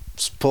might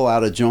pull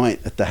out a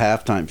joint at the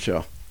halftime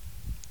show.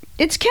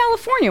 It's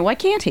California. Why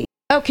can't he?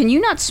 Oh, can you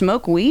not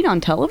smoke weed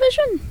on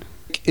television?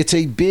 It's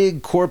a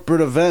big corporate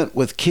event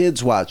with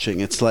kids watching.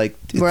 It's like,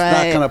 it's right.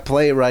 not going to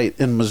play right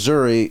in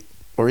Missouri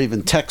or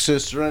even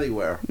Texas or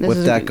anywhere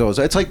with that goes.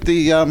 It's like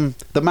the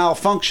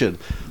malfunction.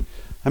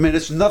 I mean,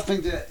 it's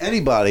nothing to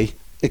anybody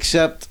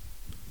except,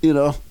 you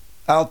know,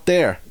 out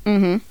there.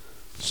 Mm-hmm.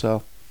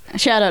 So.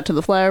 Shout out to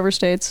the flyover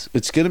states.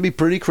 It's going to be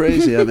pretty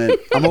crazy. I mean,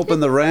 I'm hoping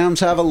the Rams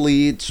have a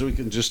lead so we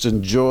can just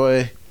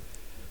enjoy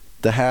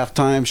the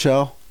halftime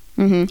show,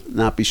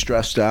 not be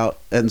stressed out,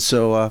 and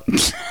so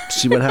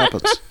see what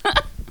happens.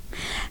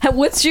 How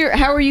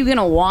are you going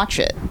to watch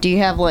it? Do you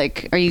have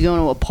are you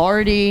going to a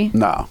party?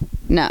 No,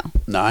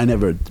 I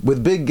never.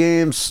 With big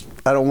games,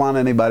 I don't want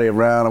anybody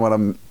around. I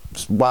want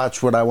to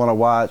watch what I want to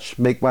watch,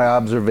 make my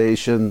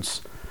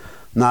observations.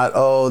 Not,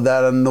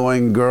 that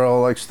annoying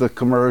girl likes the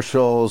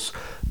commercials.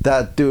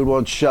 That dude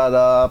won't shut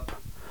up.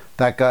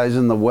 That guy's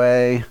in the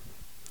way.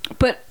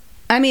 But,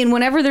 I mean,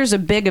 whenever there's a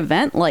big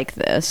event like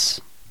this,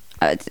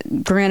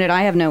 granted,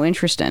 I have no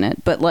interest in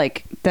it, but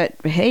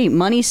hey,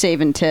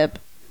 money-saving tip,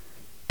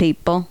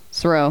 people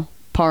throw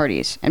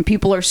parties. And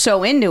people are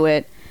so into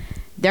it,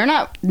 they're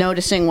not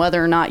noticing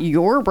whether or not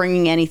you're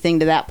bringing anything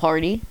to that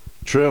party.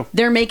 True.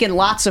 They're making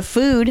lots of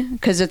food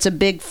because it's a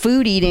big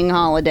food-eating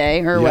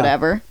holiday or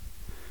whatever.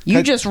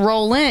 You just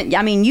roll in.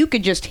 I mean, you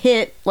could just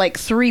hit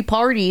 3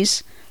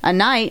 parties a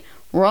night,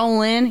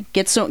 roll in,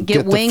 get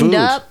winged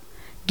up,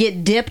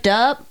 get dipped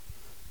up.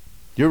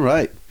 You're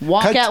right.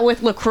 Walk out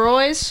with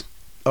LaCroix.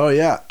 Oh,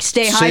 yeah.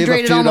 Stay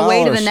hydrated on the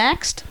way to the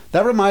next.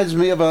 That reminds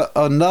me of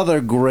another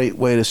great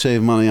way to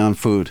save money on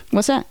food.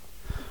 What's that?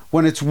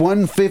 When it's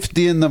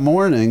 1:50 in the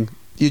morning,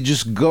 you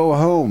just go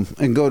home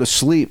and go to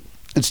sleep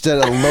instead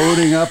of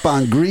loading up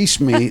on grease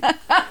meat.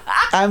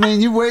 I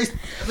mean,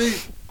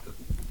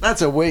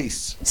 that's a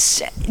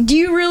waste. Do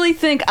you really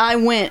think I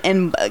went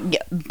and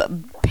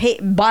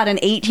bought an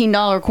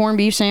 $18 corned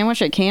beef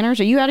sandwich at Canner's?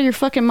 Are you out of your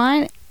fucking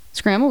mind?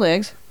 Scrambled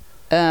eggs,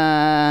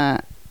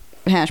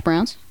 hash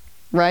browns,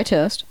 rye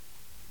toast.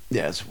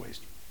 Yeah, it's a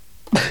waste.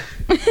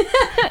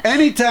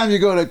 Anytime you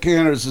go to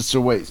Canner's, it's a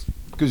waste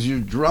because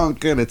you're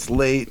drunk and it's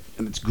late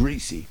and it's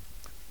greasy.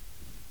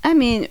 I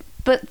mean,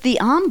 but the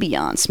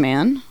ambiance,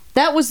 man.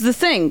 That was the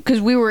thing,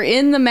 because we were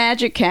in the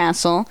Magic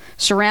Castle,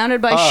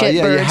 surrounded by shitbirds.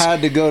 Yeah, you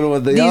had to go to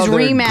the other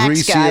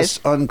greasiest, guys.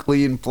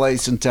 Unclean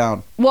place in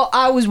town. Well,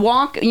 we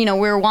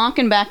were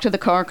walking back to the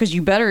car, because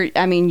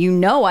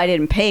I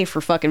didn't pay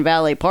for fucking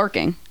valet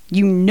parking.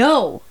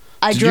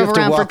 I drove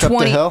around for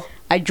 20.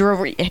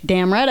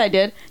 Damn right I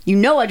did.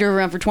 I drove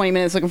around for 20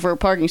 minutes looking for a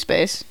parking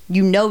space.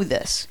 You know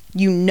this,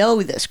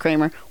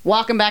 Kramer.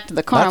 Walking back to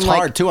the car, that's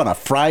hard too on a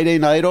Friday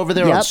night over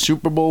there on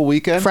Super Bowl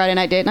weekend. Friday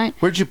night, date night.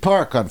 Where'd you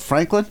park, on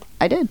Franklin?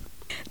 I did.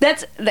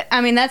 That's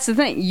the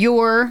thing.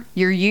 You're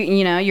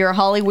a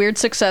Holly Weird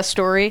success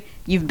story.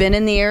 You've been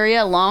in the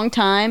area a long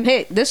time.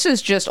 Hey, this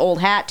is just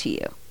old hat to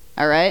you.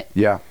 All right.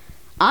 Yeah.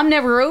 I'm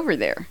never over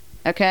there.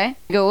 Okay.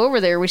 Go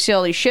over there. We see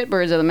all these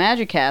shitbirds at the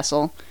Magic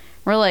Castle.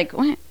 We're like,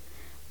 what?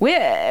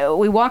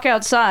 We walk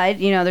outside,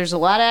 there's a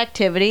lot of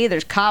activity,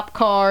 there's cop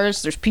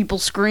cars, there's people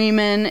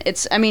screaming,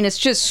 it's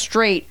just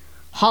straight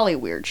Holly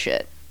Weird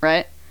shit,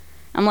 right?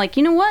 I'm like,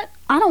 you know what?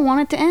 I don't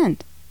want it to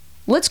end.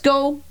 Let's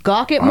go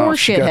gawk at more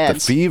shitheads. Got the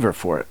fever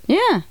for it.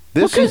 Yeah.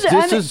 This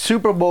is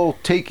Super Bowl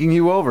taking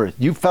you over.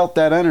 You felt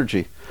that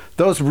energy.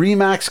 Those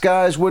Remax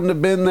guys wouldn't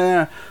have been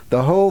there.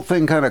 The whole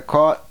thing kind of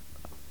caught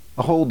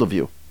a hold of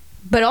you.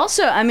 But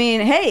also,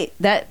 hey,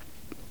 that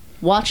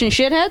watching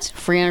shitheads,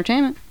 free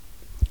entertainment.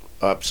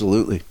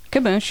 Absolutely.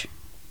 Kaboosh.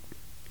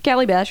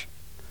 Cali Bash.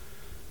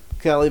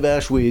 Cali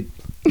Bash weed.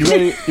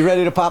 You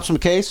ready to pop some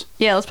case?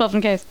 Yeah, let's pop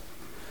some case.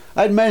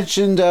 I'd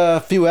mentioned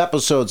a few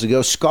episodes ago,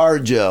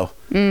 ScarJo.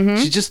 Mm-hmm.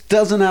 She just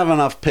doesn't have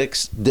enough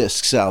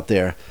discs out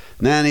there.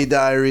 Nanny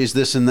Diaries,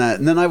 this and that.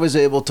 And then I was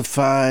able to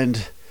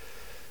find,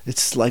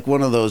 it's like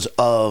one of those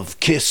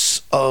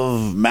Kiss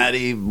of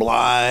Maddie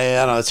Bly.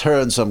 I don't know, it's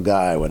her and some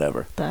guy,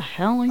 whatever. The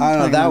hell are you I don't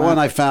know, that about? one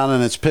I found in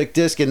its pick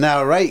disc. And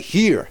now right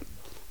here.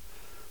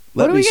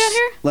 What do we got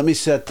here? Let me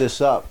set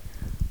this up.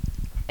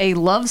 A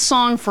love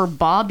song for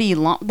Bobby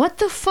Long. What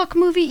the fuck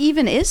movie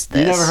even is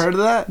this? You never heard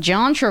of that?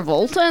 John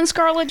Travolta and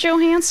Scarlett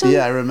Johansson?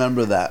 Yeah, I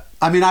remember that.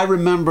 I mean, I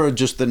remember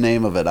just the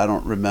name of it. I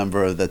don't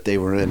remember that they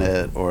were in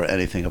it or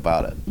anything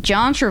about it.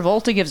 John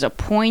Travolta gives a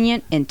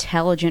poignant,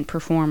 intelligent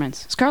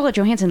performance. Scarlett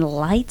Johansson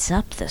lights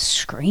up the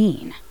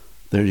screen.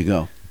 There you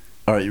go.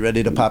 All right, you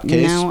ready to pop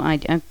case? No,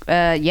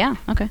 yeah,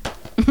 okay.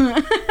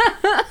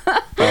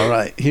 All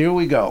right, here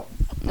we go.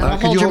 I'll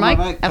Can hold you your hold my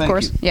mic, mic? of Thank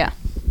course. you. Yeah.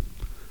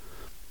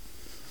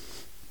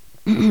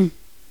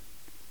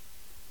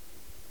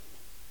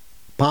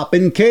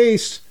 Poppin'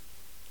 case.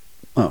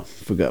 Oh,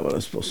 forgot what I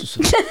was supposed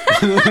to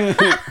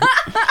say.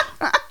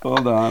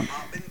 Hold on.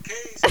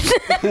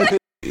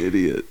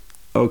 Idiot.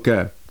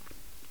 Okay.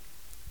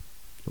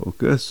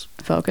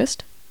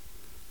 Focused.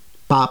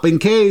 Poppin'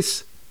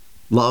 case.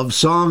 Love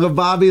song of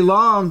Bobby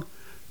Long.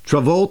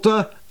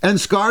 Travolta and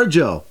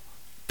ScarJo.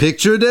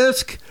 Picture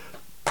disc.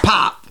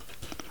 Pop.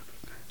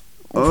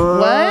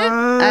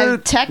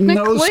 What? Technically,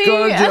 No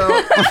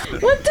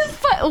ScarJo. what the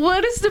fuck?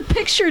 What is the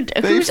picture?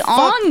 They Who's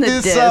on the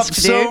fucked this disc, up dude?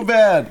 so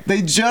bad.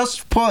 They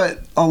just put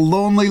a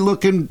lonely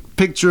looking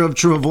picture of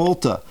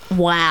Travolta.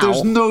 Wow.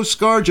 There's no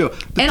ScarJo.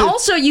 But And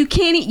also, you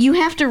can't. You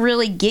have to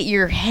really get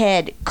your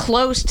head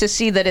close to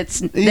see that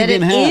it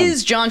Even him.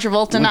 is John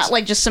Travolta, not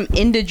like just some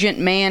indigent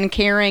man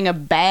carrying a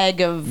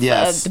bag of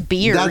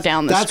beer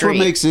down the that's street.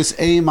 what makes this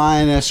A-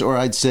 or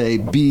I'd say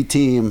B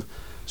team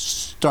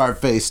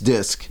Starface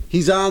disc.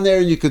 He's on there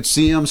and you could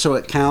see him, so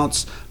it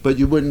counts, but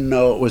you wouldn't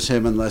know it was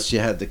him unless you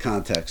had the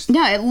context.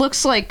 Yeah, it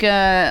looks like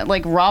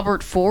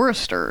Robert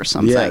Forster or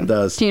something. Yeah, it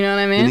does. Do you know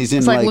what I mean? And he's in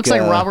it's like like, looks like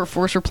Robert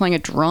Forster playing a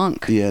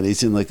drunk. Yeah, and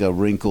he's in like a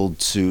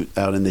wrinkled suit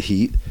out in the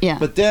heat. Yeah.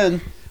 But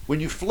then when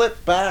you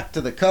flip back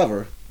to the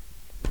cover,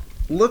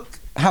 look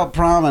how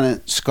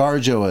prominent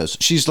ScarJo is.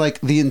 She's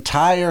like the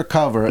entire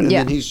cover, and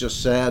Yeah. then he's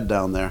just sad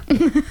down there.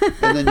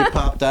 And then you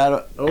pop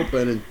that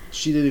open, and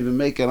she didn't even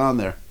make it on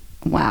there.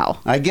 Wow.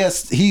 I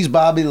guess he's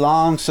Bobby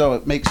Long, so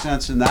it makes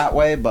sense in that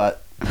way,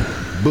 but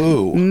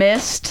boo.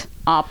 Missed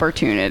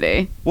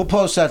opportunity. We'll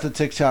post that to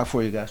TikTok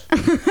for you guys.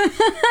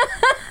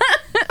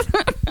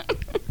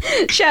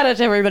 Shout out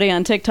to everybody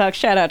on TikTok.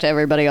 Shout out to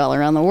everybody all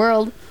around the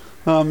world.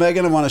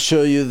 Megan, I want to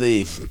show you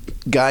the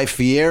Guy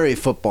Fieri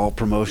football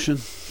promotion.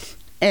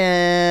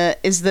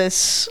 Is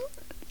this...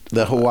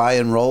 The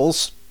Hawaiian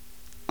Rolls.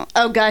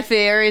 Oh, Guy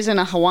Fieri's in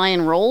a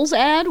Hawaiian Rolls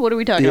ad? What are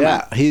we talking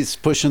about? Yeah, he's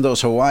pushing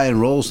those Hawaiian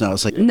Rolls now.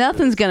 It's like...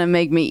 Nothing's going to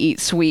make me eat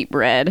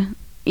sweetbread,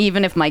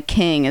 even if my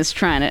king is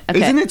trying to...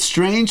 Okay. Isn't it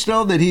strange,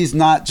 though, that he's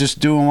not just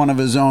doing one of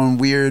his own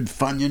weird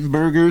Funyun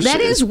burgers? That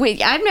is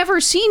weird. I've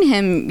never seen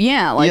him,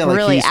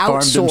 really he's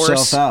farmed himself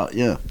outsource out,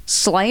 yeah.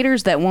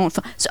 sliders that won't...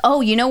 So,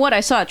 you know what?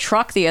 I saw a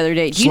truck the other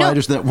day. Do you know...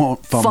 Sliders that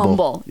won't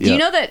fumble. Do you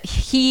know that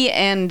he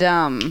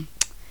and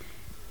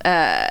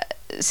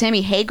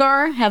Sammy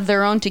Hagar have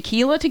their own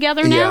tequila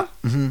together now?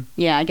 Yeah. Mm-hmm.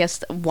 Yeah, I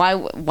guess... Why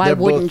They're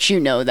wouldn't both- you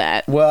know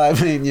that? Well, I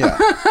mean, yeah.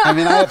 I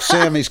mean, I have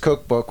Sammy's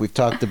cookbook. We've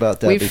talked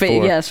about that before.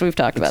 Yes, we've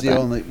talked It's about the that.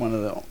 only one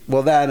of the...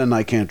 Well, that and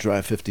I Can't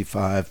Drive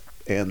 55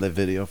 and the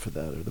video for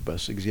that are the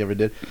best things he ever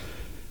did.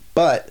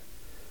 But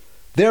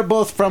they're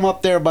both from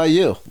up there by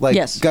you. Like,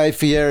 Yes. Guy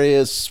Fieri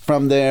is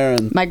from there.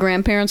 And My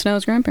grandparents know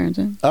his grandparents.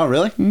 Yeah. oh,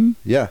 really? Mm-hmm.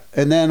 Yeah.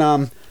 And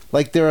then,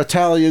 like, they're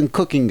Italian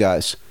cooking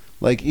guys.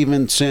 Like,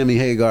 even Sammy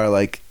Hagar,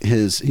 like,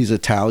 he's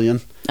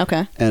Italian.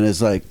 Okay. And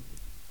is like,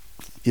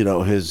 you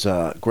know, his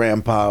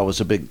grandpa was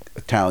a big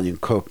Italian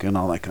cook and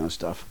all that kind of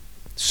stuff.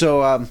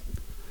 So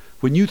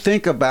when you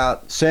think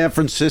about San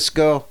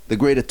Francisco, the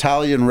great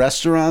Italian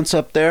restaurants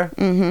up there,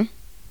 Mm-hmm.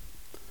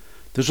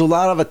 there's a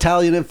lot of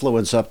Italian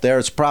influence up there.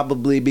 It's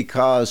probably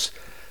because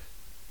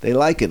they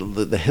like it.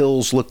 The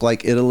hills look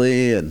like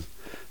Italy, and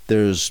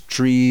there's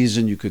trees,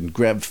 and you can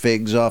grab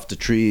figs off the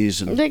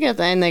trees. And They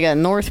got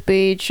North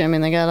Beach. I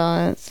mean, they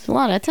got it's a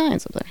lot of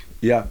Italians up there.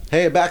 yeah.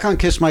 Hey, back on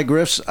Kiss My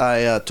Griffs,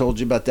 I told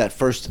you about that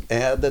first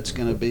ad that's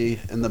going to be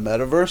in the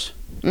metaverse.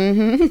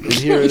 Mm-hmm. And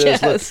here it is.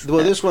 Yes. Look,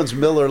 well, this one's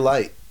Miller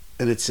Lite,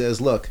 and it says,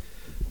 "Look,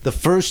 the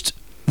first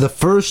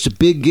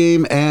big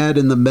game ad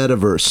in the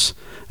metaverse,"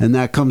 and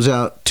that comes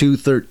out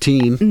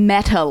 2/13.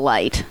 Meta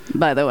Light,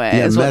 by the way,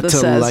 Yeah, is what this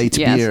Meta says. Light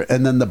Yes. beer,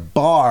 and then the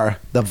bar,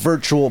 the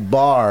virtual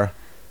bar.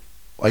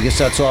 I guess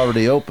that's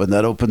already open.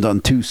 That opened on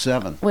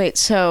 2/7. Wait,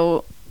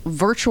 so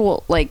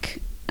virtual, like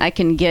I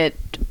can get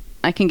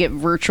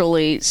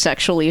virtually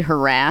sexually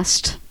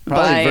harassed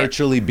Probably by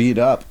virtually beat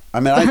up. I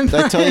mean,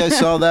 I tell you, I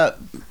saw that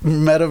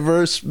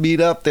metaverse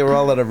meet up. They were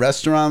all at a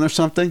restaurant or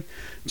something.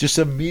 Just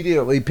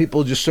immediately,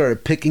 people just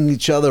started picking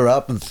each other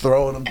up and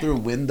throwing them through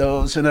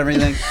windows and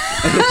everything.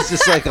 And it's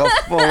just like a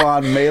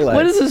full-on melee.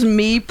 What is this?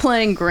 Me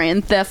playing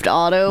Grand Theft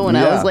Auto when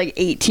I Yeah. was like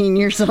 18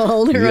 years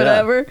old or Yeah.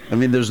 whatever? I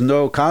mean, there's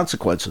no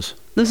consequences.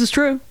 This is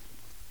true.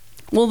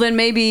 Well, then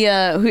maybe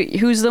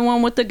who's the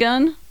one with the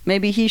gun?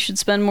 Maybe he should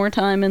spend more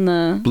time in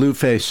the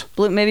Blueface.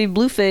 maybe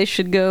Blueface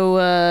should go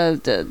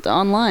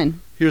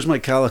online. Here's my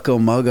calico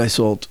mug I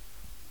sold.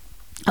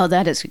 Oh,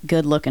 that is a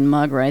good looking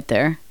mug right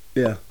there.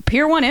 Yeah.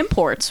 Pier 1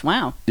 Imports.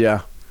 Wow.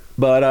 Yeah.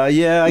 But,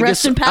 yeah, I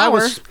Rest guess in power. I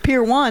was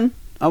Pier 1.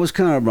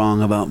 kind of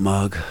wrong about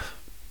mug.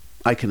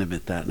 I can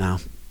admit that now.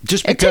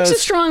 Just It takes because a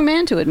strong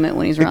man to admit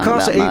when he's it wrong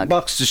costs about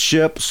mug. $8 to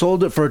ship,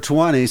 sold it for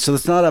 20, so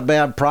it's not a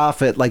bad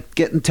profit. Like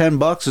getting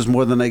 $10 is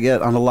more than I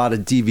get on a lot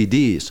of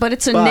DVDs. But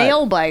it's a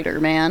nail biter,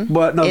 man.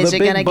 But no, is the it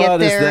gonna big get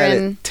but is there that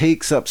and? it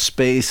takes up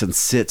space and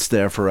sits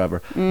there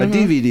forever. A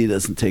DVD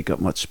doesn't take up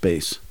much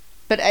space.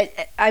 But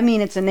I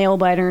mean, it's a nail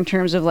biter in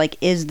terms of like,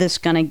 is this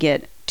gonna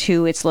get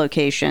to its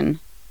location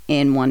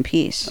in one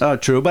piece? Oh,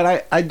 true.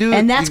 But I do,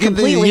 And that's you give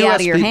the completely out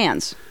of your USB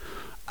hands.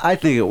 I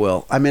think it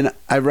will. I mean,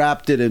 I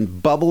wrapped it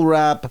in bubble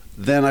wrap,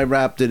 then I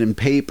wrapped it in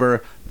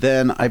paper,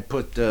 then I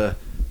put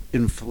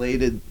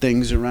inflated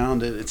things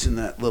around it. It's in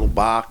that little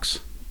box.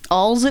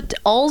 All's it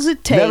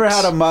takes. Never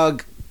had a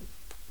mug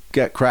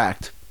get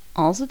cracked.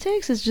 All's it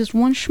takes is just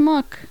one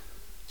schmuck.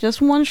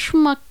 Just one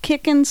schmuck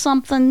kicking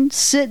something,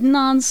 sitting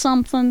on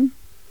something.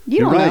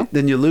 You're don't right. know.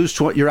 Then you lose.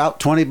 You're out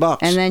 $20.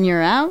 And then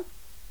you're out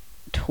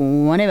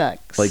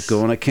 $20. Like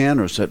going to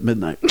Candace at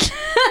midnight.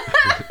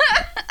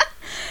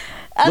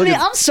 I Look mean,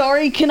 at- I'm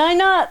sorry. Can I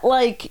not,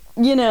 like,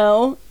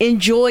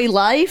 enjoy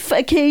life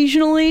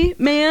occasionally,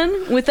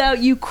 man, without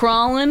you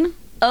crawling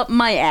up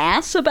my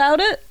ass about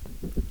it?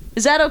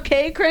 Is that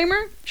okay,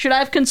 Kramer? Should I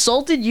have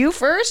consulted you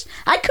first?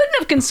 I couldn't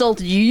have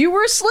consulted you. You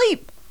were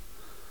asleep.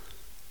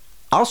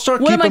 I'll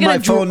start What am I keeping my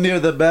gonna phone near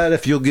the bed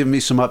if you'll give me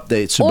some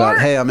updates about, Or-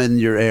 hey, I'm in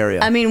your area.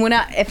 I mean,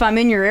 if I'm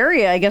in your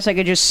area, I guess I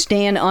could just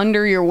stand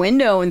under your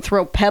window and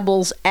throw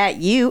pebbles at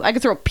you. I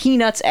could throw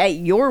peanuts at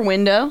your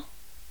window.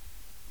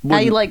 How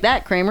you like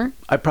that, Kramer?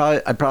 I'd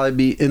probably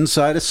be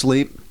inside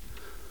asleep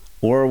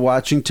or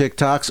watching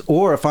TikToks,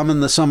 or if I'm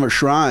in the summer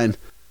shrine,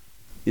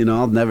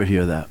 I'll never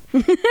hear that.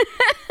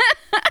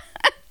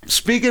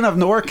 Speaking of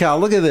NorCal,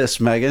 look at this,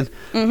 Megan.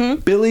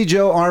 Mm-hmm. Billy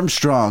Joe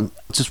Armstrong.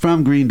 This is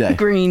from Green Day.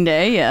 Green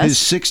Day, yes. His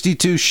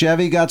 62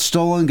 Chevy got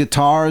stolen,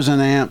 guitars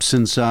and amps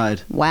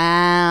inside.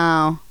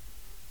 Wow.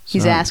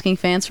 He's So- asking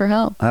fans for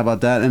help. How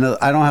about that? And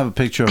I don't have a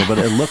picture of it, but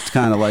it looked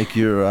kind of like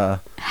your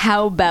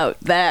How about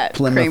that,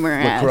 Plymouth Kramer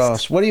asked.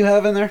 lacrosse. What do you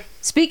have in there?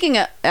 Speaking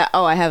of,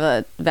 I have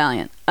a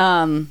Valiant.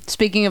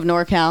 Speaking of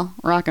NorCal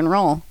rock and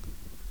roll,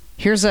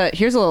 here's a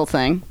little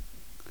thing.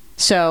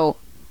 So,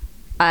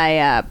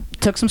 I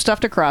took some stuff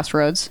to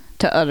Crossroads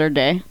to Other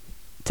Day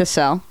to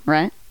sell,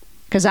 right?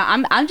 Because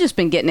I've just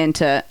been getting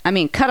into. I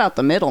mean, cut out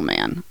the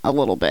middleman a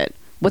little bit.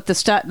 With the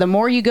stuff, the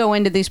more you go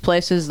into these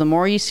places, the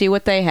more you see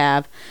what they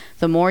have,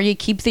 the more you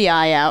keep the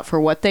eye out for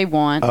what they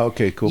want. Oh,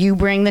 okay, cool. You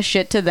bring the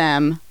shit to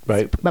them.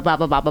 Right. Ba ba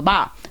ba ba ba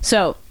ba.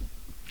 So,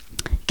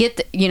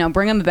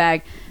 bring them a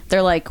bag.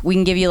 They're like, we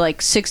can give you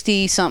like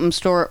 60 something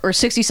store or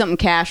 60 something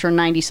cash or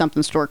 90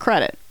 something store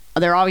credit.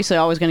 They're obviously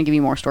always going to give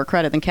you more store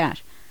credit than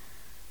cash.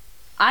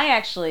 I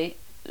actually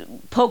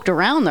poked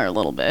around there a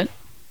little bit,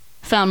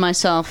 found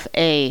myself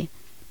a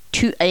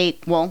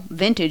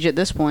vintage at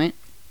this point,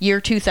 year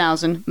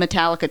 2000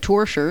 Metallica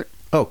tour shirt.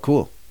 Oh,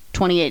 cool.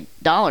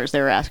 $28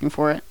 they were asking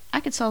for it. I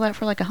could sell that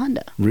for like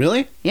 $100.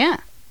 Really? Yeah.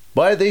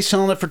 Why are they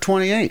selling it for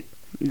 28?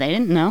 They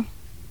didn't know.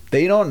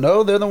 They don't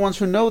know. They're the ones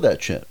who know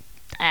that shit.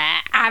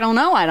 I don't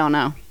know.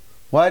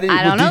 Why did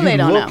I don't know, Did they you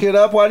don't look know. it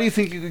up? Why do you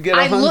think you could get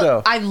a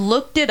hundo? I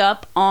looked it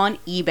up on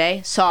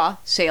eBay, saw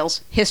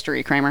sales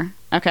history, Kramer.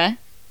 Okay?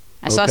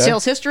 I saw Okay.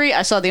 sales history.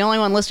 I saw the only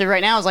one listed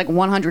right now is like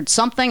 100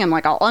 something. I'm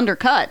like, I'll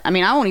undercut. I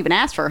mean, I won't even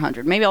ask for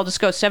 100. Maybe I'll just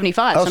go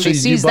 75. Oh, so Somebody you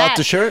sees bought that,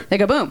 the shirt? they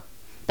go, boom.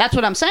 That's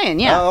what I'm saying,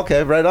 yeah. Oh,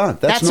 okay, right on.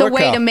 That's a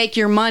way NorCal. to make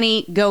your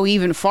money go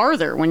even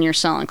farther when you're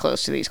selling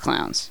close to these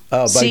clowns.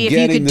 Oh, by See if you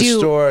getting could the do,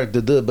 store, It's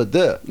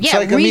Yeah,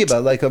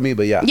 like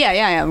Amoeba, yeah.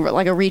 Yeah,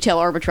 like a retail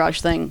arbitrage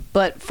thing,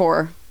 but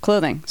for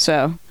clothing.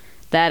 So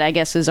that, I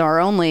guess, is our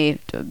only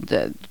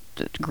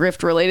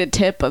grift-related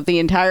tip of the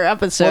entire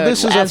episode. Well,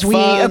 this is as a we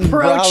fun,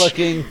 approach,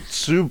 rollicking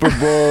Super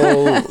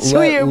Bowl. as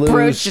we let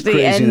approach loose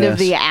the end of craziness.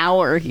 the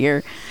hour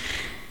here.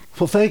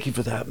 Well, thank you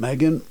for that,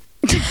 Megan.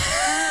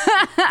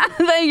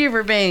 Thank you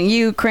for being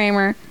you,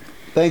 Kramer.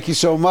 Thank you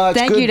so much.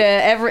 Thank you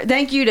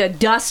to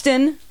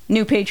Dustin,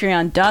 new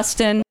Patreon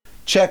Dustin.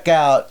 Check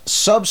out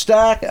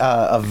Substack,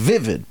 a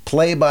vivid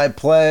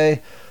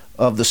play-by-play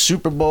of the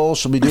Super Bowl.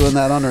 She'll be doing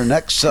that on her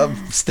next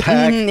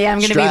Substack. Yeah, I'm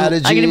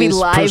gonna be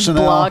live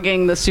personnel.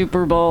 blogging the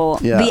Super Bowl,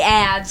 Yeah. the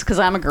ads, because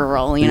I'm a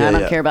girl. I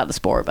don't care about the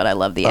sport, but I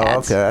love the Oh,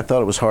 ads. okay. I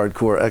thought it was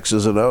hardcore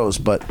X's and O's,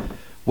 but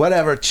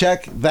whatever.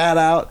 Check that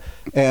out.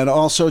 And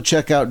also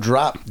check out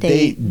Drop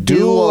Date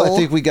Duel. I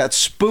think we got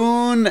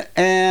Spoon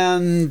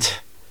and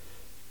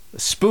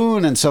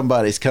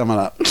somebody's coming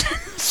up.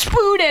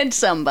 Spoon and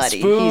somebody.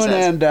 he Spoon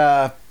says.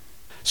 and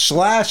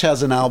Slash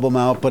has an album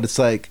out, but it's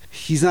like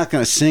he's not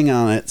going to sing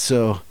on it,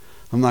 so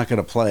I'm not going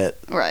to play it.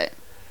 Right.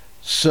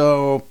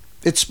 So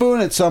it's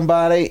Spoon and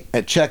somebody,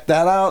 and check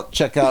that out.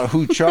 Check out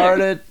Who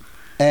Charted,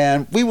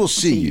 and we will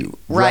see you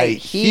Right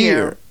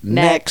here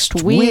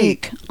next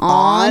week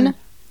on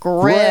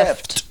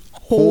Grift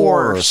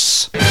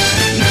Horse.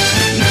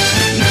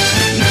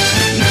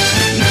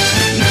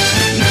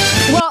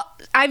 Well,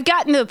 I've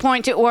gotten to the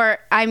point where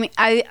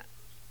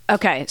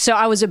okay, so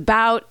I was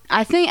about.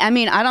 I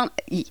don't.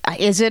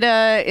 Is it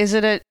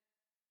a